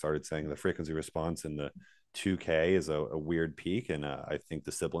if I started saying the frequency response in the 2K is a weird peak, and I think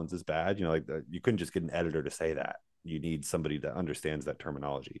the sibilance is bad. You couldn't just get an editor to say that. You need somebody that understands that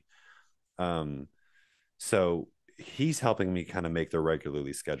terminology. Um, so he's helping me kind of make the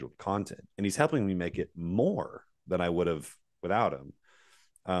regularly scheduled content, and he's helping me make it more than I would have without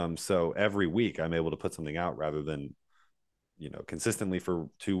him. So every week I'm able to put something out rather than consistently for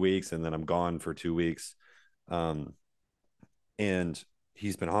 2 weeks and then I'm gone for 2 weeks. Um, and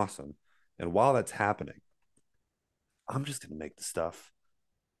he's been awesome. And while that's happening, I'm just gonna make the stuff.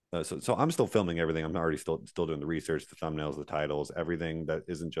 So I'm still filming everything. I'm already still doing the research, the thumbnails, the titles, everything that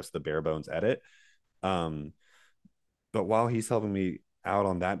isn't just the bare bones edit. Um, but while he's helping me out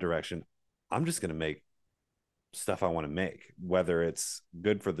on that direction, I'm just gonna make stuff I want to make, whether it's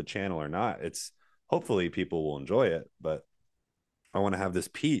good for the channel or not. It's hopefully people will enjoy it, but I want to have this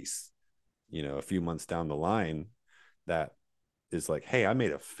piece, a few months down the line that is like, hey, I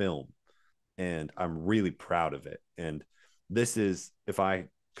made a film and I'm really proud of it. And this is, if I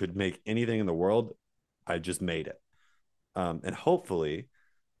could make anything in the world, I just made it. And hopefully,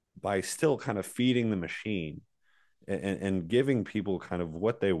 by still kind of feeding the machine and giving people kind of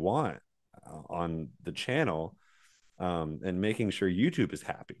what they want on the channel, and making sure YouTube is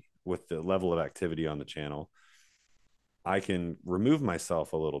happy with the level of activity on the channel, I can remove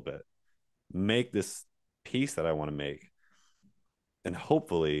myself a little bit, make this piece that I want to make, and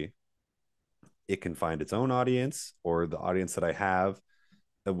hopefully it can find its own audience or the audience that I have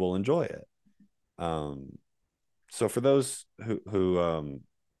that will enjoy it. Um, so for those who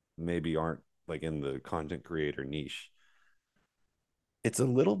maybe aren't like in the content creator niche, it's a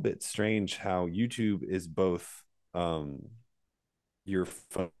little bit strange how YouTube is both your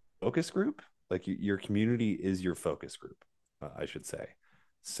focus group, like your community is your focus group, I should say.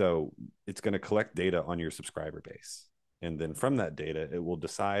 So it's going to collect data on your subscriber base. And then from that data, it will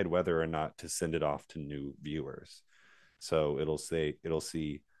decide whether or not to send it off to new viewers. So it'll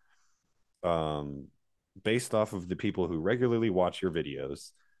see um, based off of the people who regularly watch your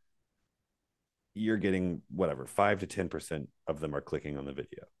videos, you're getting whatever 5 to 10% of them are clicking on the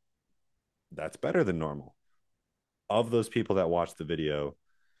video. That's better than normal. Of those people that watch the video,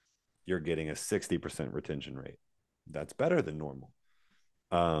 you're getting a 60% retention rate. That's better than normal.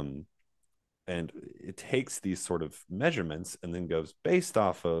 Um, and it takes these sort of measurements and then goes based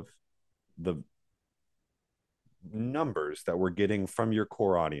off of the numbers that we're getting from your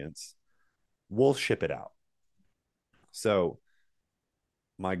core audience, we'll ship it out. So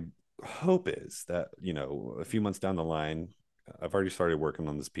my hope is that, a few months down the line, I've already started working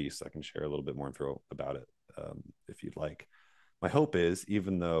on this piece. I can share a little bit more info about it, if you'd like. My hope is,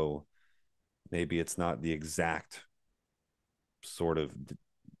 even though maybe it's not the exact sort of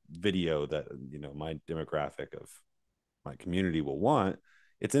video that, my demographic of my community will want,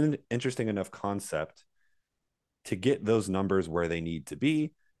 it's an interesting enough concept to get those numbers where they need to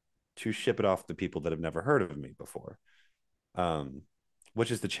be to ship it off to people that have never heard of me before, um,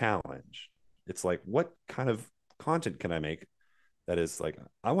 which is the challenge. It's like, what kind of content can I make that is like,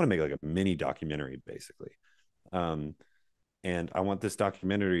 I want to make like a mini documentary, basically. Um, and I want this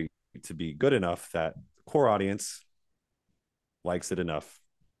documentary to be good enough that the core audience likes it enough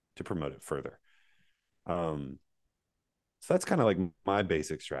to promote it further. Um, so that's kind of like my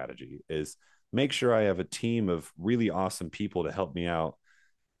basic strategy is make sure I have a team of really awesome people to help me out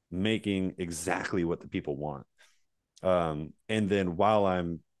making exactly what the people want. And then while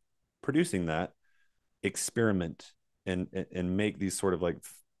I'm producing that, experiment and make these sort of like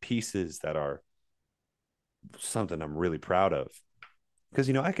pieces that are something I'm really proud of. Because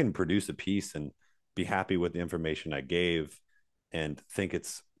I can produce a piece and be happy with the information I gave and think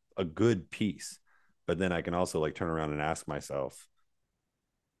it's a good piece. But then I can also like turn around and ask myself,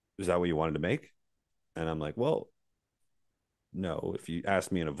 is that what you wanted to make? And I'm like, well, no, if you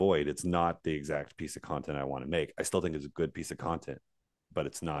ask me in a void, it's not the exact piece of content I want to make. I still think it's a good piece of content, but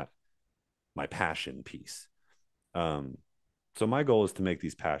it's not my passion piece. Um, so my goal is to make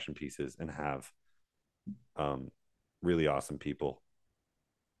these passion pieces and have um, really awesome people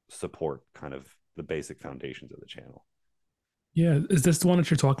support kind of the basic foundations of the channel. Yeah, is this the one that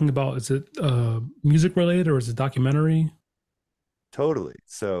you're talking about? Is it music related or is it documentary? Totally.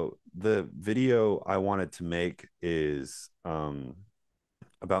 So the video I wanted to make is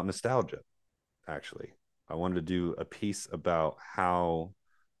about nostalgia, actually. I wanted to do a piece about how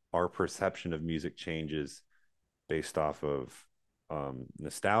our perception of music changes based off of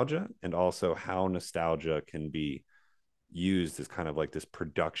nostalgia, and also how nostalgia can be used as kind of like this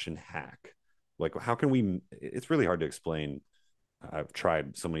production hack. Like, how can we? It's really hard to explain. I've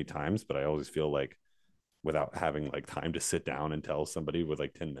tried so many times, but I always feel like without having like time to sit down and tell somebody with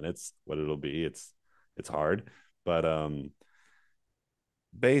like 10 minutes what it'll be, it's hard. But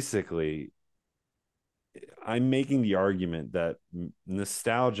basically, I'm making the argument that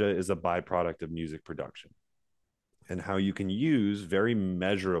nostalgia is a byproduct of music production, and how you can use very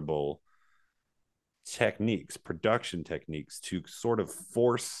measurable techniques, production techniques, to sort of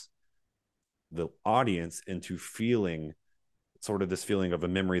force the audience into feeling sort of this feeling of a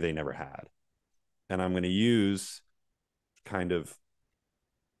memory they never had. And I'm going to use kind of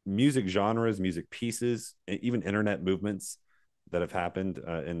music genres, music pieces, and even internet movements that have happened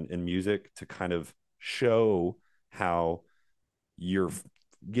in music to kind of show how you're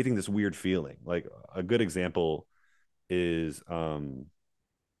getting this weird feeling. Like a good example is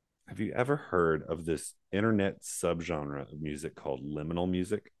have you ever heard of this internet subgenre of music called liminal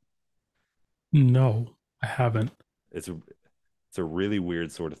music? No, I haven't. It's a really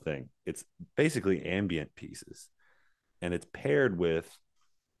weird sort of thing. It's basically ambient pieces, and it's paired with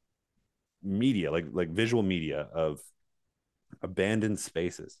media, like visual media of abandoned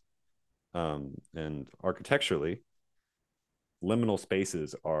spaces. And architecturally, liminal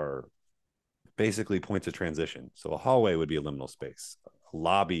spaces are basically points of transition. So a hallway would be a liminal space. A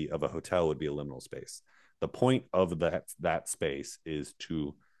lobby of a hotel would be a liminal space. The point of that space is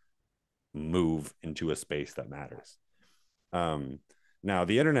to move into a space that matters. Um, Now,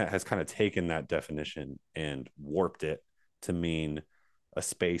 the internet has kind of taken that definition and warped it to mean a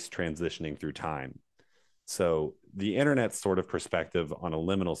space transitioning through time. So the internet's sort of perspective on a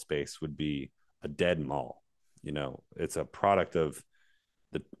liminal space would be a dead mall. It's a product of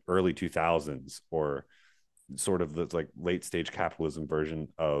the early 2000s, or sort of the like late stage capitalism version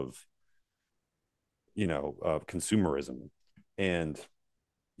of of consumerism. And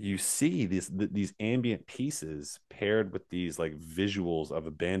you see these ambient pieces paired with these like visuals of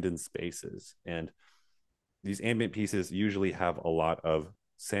abandoned spaces, and these ambient pieces usually have a lot of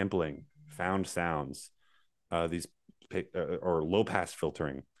sampling, found sounds, these or low pass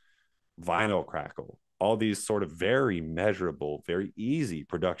filtering, vinyl crackle, all these sort of very measurable, very easy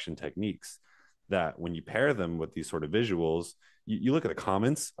production techniques that when you pair them with these sort of visuals, you look at the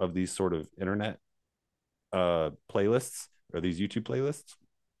comments of these sort of internet playlists or these YouTube playlists,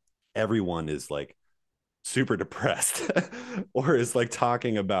 everyone is like super depressed or is like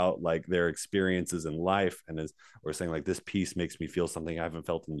talking about like their experiences in life and is or saying like this piece makes me feel something I haven't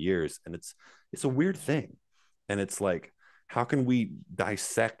felt in years. And it's a weird thing. And it's like, how can we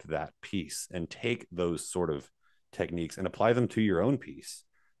dissect that piece and take those sort of techniques and apply them to your own piece,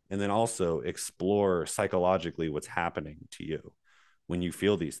 and then also explore psychologically what's happening to you when you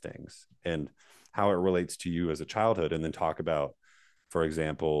feel these things and how it relates to you as a childhood, and then talk about, for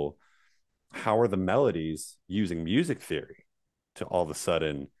example, how are the melodies using music theory to all of a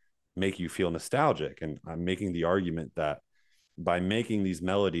sudden make you feel nostalgic. And I'm making the argument that by making these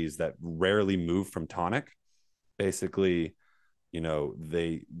melodies that rarely move from tonic, basically,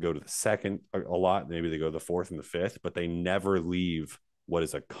 they go to the second a lot, maybe they go to the fourth and the fifth, but they never leave what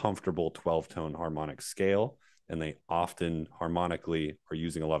is a comfortable 12 tone harmonic scale. And they often harmonically are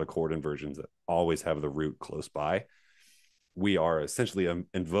using a lot of chord inversions that always have the root close by. We are essentially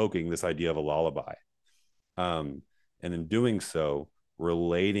invoking this idea of a lullaby, um, and in doing so,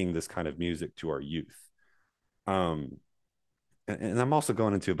 relating this kind of music to our youth. Um, and I'm also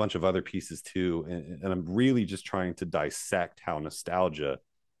going into a bunch of other pieces too, and I'm really just trying to dissect how nostalgia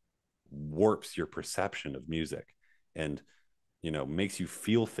warps your perception of music, and makes you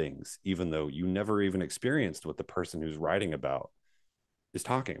feel things even though you never even experienced what the person who's writing about is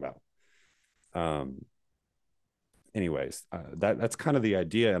talking about. Um, anyways, that's kind of the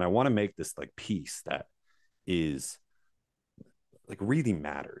idea, and I want to make this like piece that is like really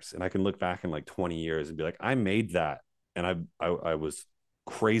matters, and I can look back in like 20 years and be like, I made that, and I was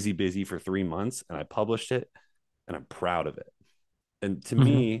crazy busy for 3 months and I published it, and I'm proud of it. And to Hmm.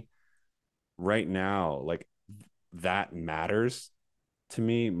 me right now, like, that matters to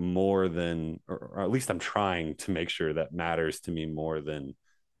me more than, or at least I'm trying to make sure that matters to me more than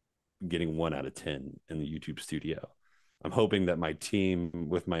getting 1 out of 10 in the YouTube studio. I'm hoping that my team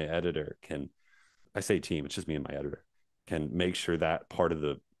with my editor can, I say team, it's just me and my editor, can make sure that part of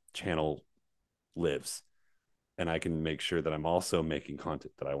the channel lives. And I can make sure that I'm also making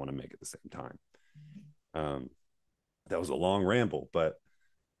content that I want to make at the same time. Um, that was a long ramble, but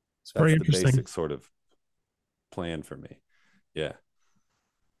It's very that's the interesting. basic sort of plan for me. Yeah.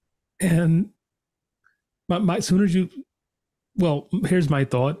 And my as soon as you, well, here's my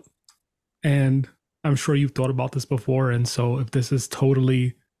thought, and I'm sure you've thought about this before. And so if this is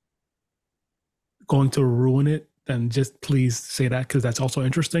totally going to ruin it, then just please say that because that's also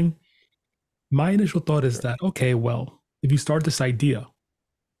interesting. My initial thought is Sure. that, okay, well, if you start this idea,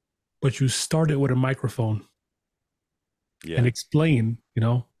 but you start it with a microphone and Yeah. explain,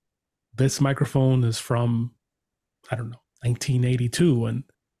 this microphone is from, I don't know, 1982, and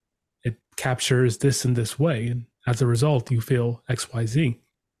it captures this in this way. And as a result, you feel XYZ.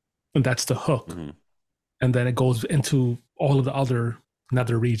 And that's the hook. Mm-hmm. And then it goes into all of the other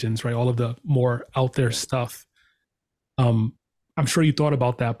nether regions, right? All of the more out there Yeah. stuff. Um, I'm sure you thought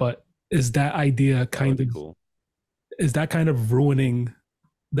about that, but is that idea That would kind be of cool. is that kind of ruining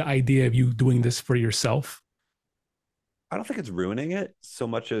the idea of you doing this for yourself? I don't think it's ruining it so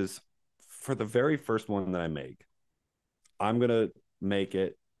much as, for the very first one that I make, I'm going to make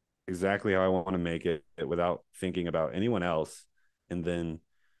it exactly how I want to make it without thinking about anyone else. And then,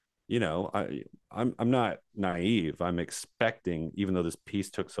 I'm not naive. I'm expecting, even though this piece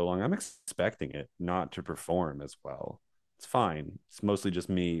took so long, I'm expecting it not to perform as well. It's fine. It's mostly just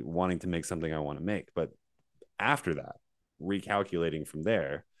me wanting to make something I want to make. But after that, recalculating from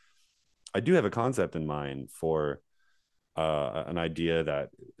there, I do have a concept in mind for an idea that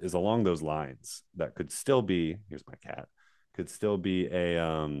is along those lines that could still be, here's my cat, could still be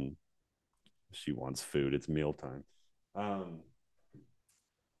a, she wants food, it's mealtime. Um,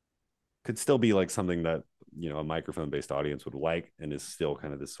 could still be like something that, a microphone based audience would like, and is still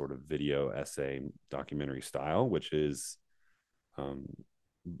kind of this sort of video essay documentary style, which is, um,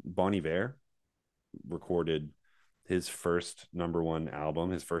 Bon Iver recorded his first number one album,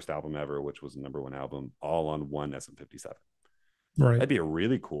 his first album ever, which was a number one album, all on one SM57. Right. That'd be a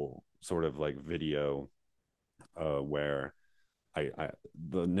really cool sort of like video, where I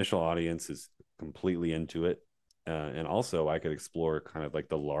the initial audience is completely into it, and also I could explore kind of like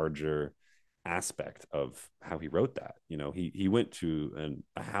the larger aspect of how he wrote that. He went to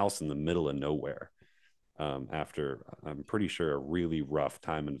a house in the middle of nowhere, after, I'm pretty sure, a really rough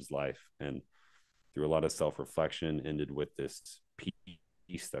time in his life, and through a lot of self reflection, ended with this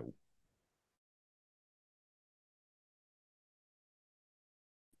piece that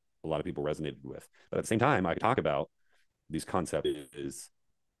a lot of people resonated with. But at the same time, I could talk about these concepts is,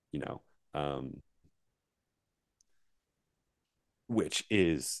 you know, um, which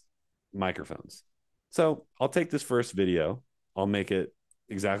is microphones. So I'll take this first video, I'll make it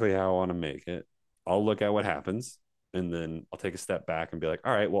exactly how I want to make it. I'll look at what happens, and then I'll take a step back and be like,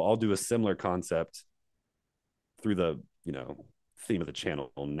 all right, well, I'll do a similar concept through the, theme of the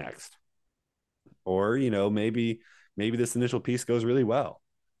channel next. Or, maybe this initial piece goes really well.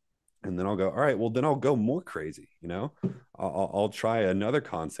 And then I'll go, all right, well, then I'll go more crazy, I'll try another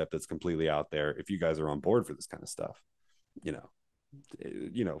concept that's completely out there if you guys are on board for this kind of stuff, you know,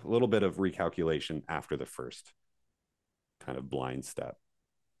 a little bit of recalculation after the first kind of blind step.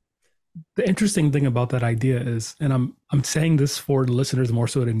 The interesting thing about that idea is, and I'm saying this for the listeners more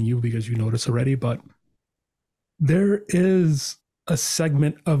so than you because you know this already, but there is a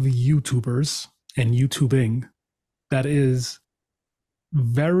segment of YouTubers and YouTubing that is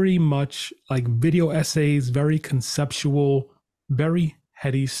very much like video essays, very conceptual, very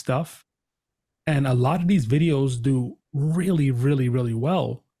heady stuff. And a lot of these videos do really, really, really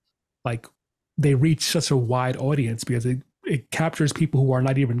well. Like they reach such a wide audience because it captures people who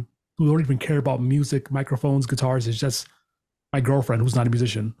don't even care about music, microphones, guitars. It's just my girlfriend who's not a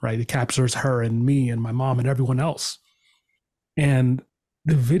musician, right? It captures her and me and my mom and everyone else. And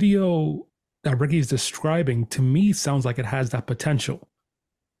the video that Ricky is describing to me sounds like it has that potential.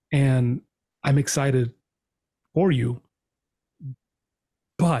 And I'm excited for you.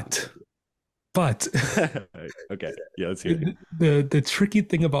 But Okay. Yeah, let's hear it. the tricky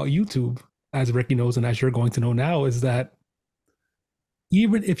thing about YouTube, as Ricky knows and as you're going to know now, is that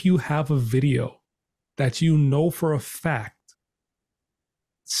even if you have a video that you know for a fact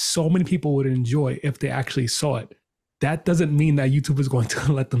so many people would enjoy if they actually saw it, that doesn't mean that YouTube is going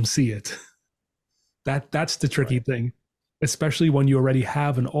to let them see it. That's the tricky Right. thing, especially when you already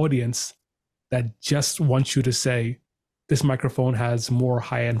have an audience that just wants you to say, this microphone has more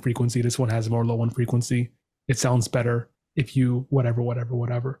high end frequency, this one has more low end frequency. It sounds better if you whatever, whatever,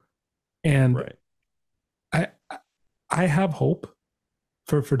 whatever. And Right. I I have hope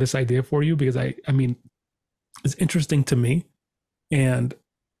for this idea for you because I mean it's interesting to me. And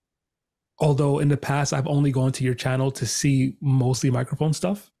although in the past I've only gone to your channel to see mostly microphone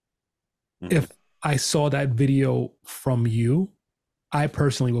stuff, Mm-hmm. if I saw that video from you, I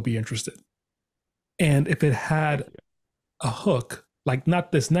personally will be interested. And if it Thank had you. a hook, like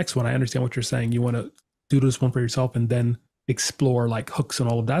not this next one, I understand what you're saying. You want to do this one for yourself and then explore like hooks and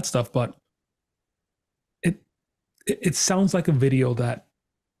all of that stuff. But it it sounds like a video that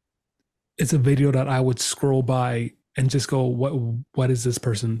it's a video that I would scroll by and just go, what is this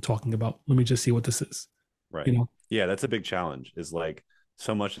person talking about? Let me just see what this is. You Right. know? Yeah, that's a big challenge. Is like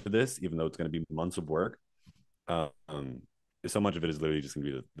so much of this, even though it's going to be months of work, um, so much of it is literally just going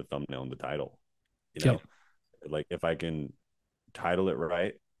to be the thumbnail and the title. You Yep. know, like if I can title it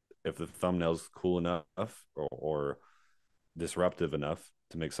right, if the thumbnail's cool enough or disruptive enough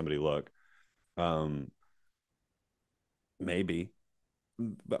to make somebody look, um, maybe.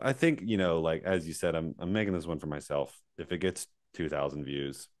 But I think like as you said, I'm making this one for myself. If it gets 2,000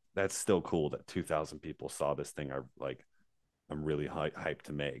 views, that's still cool that 2,000 people saw this thing. Are like I'm really hyped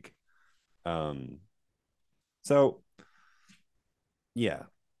to make. Um, so yeah,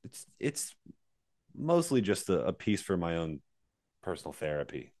 it's mostly just a piece for my own personal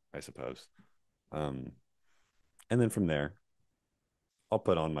therapy, I suppose. Um, and then from there, I'll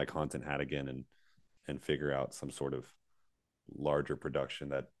put on my content hat again and figure out some sort of larger production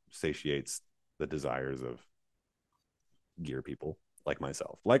that satiates the desires of gear people like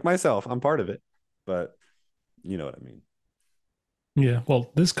myself. Like myself, I'm part of it, but you know what I mean. Yeah.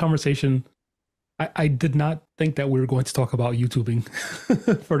 Well, this conversation, I did not think that we were going to talk about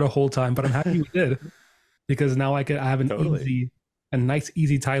YouTubing for the whole time, but I'm happy we did because now I have Totally. a nice,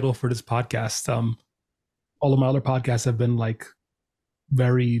 easy title for this podcast. All of my other podcasts have been like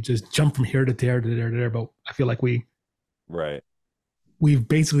very just jump from here to there to there to there, but I feel like Right. we've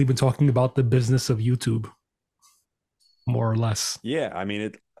basically been talking about the business of YouTube more or less. Yeah. I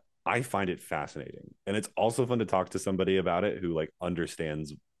mean, I find it fascinating. And it's also fun to talk to somebody about it who like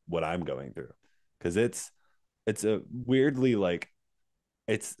understands what I'm going through. Cause it's a weirdly like,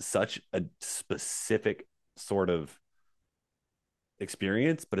 it's such a specific sort of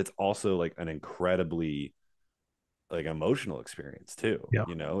experience, but it's also like an incredibly like emotional experience too. Yeah.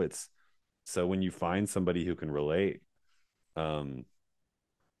 It's so when you find somebody who can relate, um,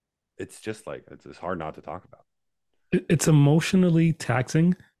 it's just like it's hard not to talk about. It's emotionally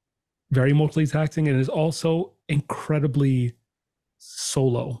taxing, very emotionally taxing, and it's also incredibly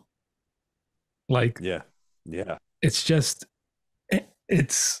solo. Like Yeah. Yeah. it's just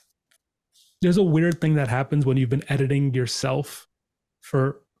it's there's a weird thing that happens when you've been editing yourself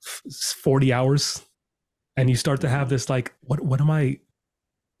for 40 hours and you start to have Mm-hmm. this like what am I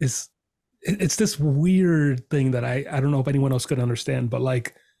is it's this weird thing that I don't know if anyone else could understand, but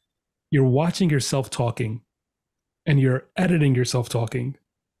like you're watching yourself talking and you're editing yourself talking,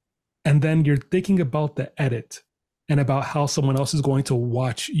 and then you're thinking about the edit and about how someone else is going to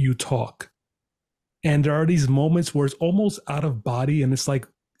watch you talk. And there are these moments where it's almost out of body, and it's like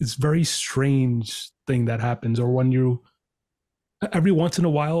it's very strange thing that happens. Or when you every once in a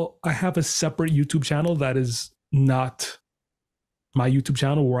while, I have a separate YouTube channel that is not my YouTube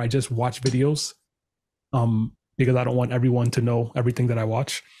channel where I just watch videos, because I don't want everyone to know everything that I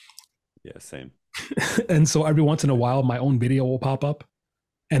watch. Yeah, same. And so every once in a while, my own video will pop up,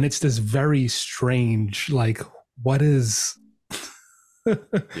 and it's this very strange, like, what is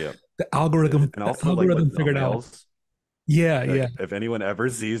Yeah. the algorithm? And The also like algorithm with figured out. thumbnails, Yeah, yeah. like if anyone ever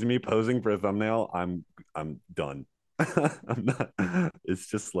sees me posing for a thumbnail, I'm done. I'm not. It's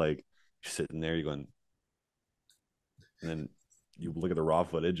just like you're sitting there, you're going, and then you look at the raw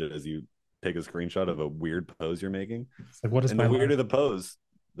footage as you take a screenshot of a weird pose you're making, It's like, what is and the my life? weirder the pose,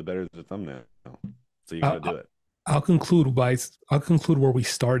 the better the thumbnail. So you got to I'll, do it. I'll conclude where we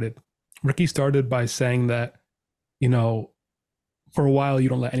started. Ricky started by saying that, you know, for a while you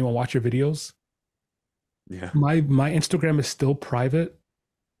don't let anyone watch your videos. Yeah. My Instagram is still private.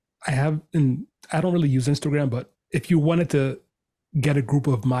 And I don't really use Instagram, but if you wanted to get a group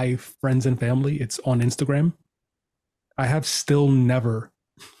of my friends and family, it's on Instagram. I have still never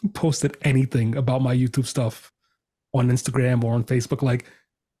posted anything about my YouTube stuff on Instagram or on Facebook. Like,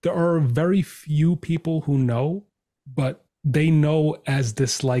 there are very few people who know, but they know as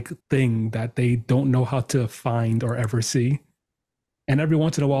this like thing that they don't know how to find or ever see. And every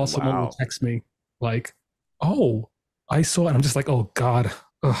once in a while, someone will Wow. text me like, "Oh, I saw it." And I'm just like, "Oh God."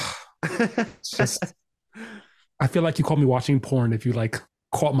 Ugh. It's just, I feel like you caught me watching porn if you like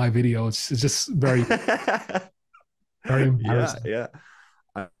caught my video. It's just very, very Yeah, embarrassing. yeah.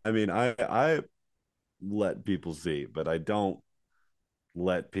 I mean, I let people see, but I don't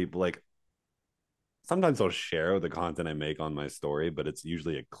let people like sometimes I'll share the content I make on my story, but it's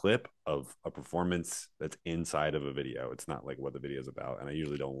usually a clip of a performance that's inside of a video. It's not like what the video is about. And I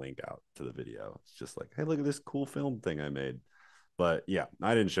usually don't link out to the video. It's just like, hey, look at this cool film thing I made. But yeah,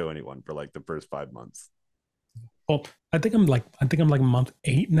 I didn't show anyone for like the first 5 months. Well, I think I'm like month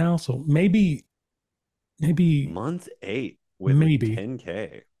 8 now, so maybe Month 8 with like maybe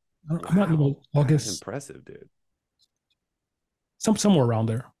 10K. I'm not Wow. That's August, impressive, dude. somewhere around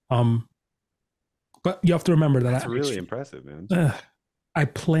there. But you have to remember that That's really impressive, man. I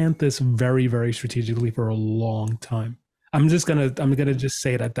planned this very strategically for a long time. I'm gonna Yeah. just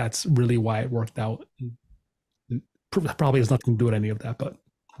say that that's really why it worked out. Probably has nothing to do with any of that, but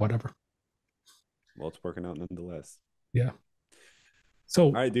whatever. Well, it's working out nonetheless. Yeah. So,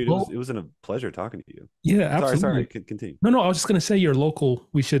 All right, dude. well, It was a pleasure talking to you. yeah, Sorry. absolutely. Continue. No, I was just gonna say you're local.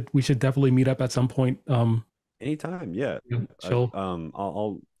 We should definitely meet up at some point. Anytime, yeah. Chill.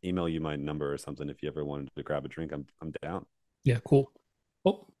 I'll email you my number or something if you ever wanted to grab a drink. I'm down. Yeah, cool.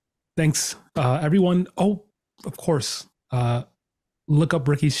 Well, thanks, everyone. Oh, of course. Look up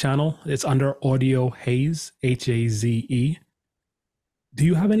Ricky's channel. It's under Audiohaze, Haze. Do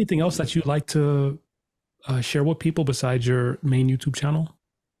you have anything else that you'd like to share with people besides your main YouTube channel?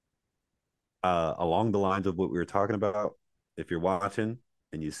 Along the lines of what we were talking about, if you're watching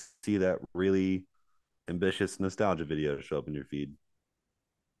and you see that really ambitious nostalgia video show up in your feed,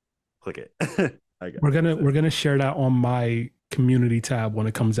 click it. I guess that's it. We're gonna share that on my community tab when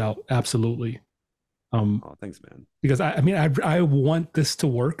it comes out. Absolutely. Um, Oh, thanks, man. because I mean, I want this to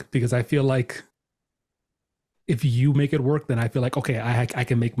work because I feel like if you make it work, then I feel like okay, I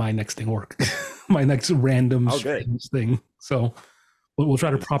can make my next thing work, my next random Oh, good. strange thing. So we'll try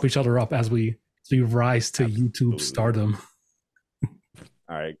to Nice. prop each other up as we rise to YouTube Absolutely. stardom.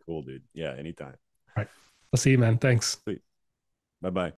 All right, cool, dude. Yeah, anytime. All right, I'll see you, man. Thanks. Sweet. Bye bye.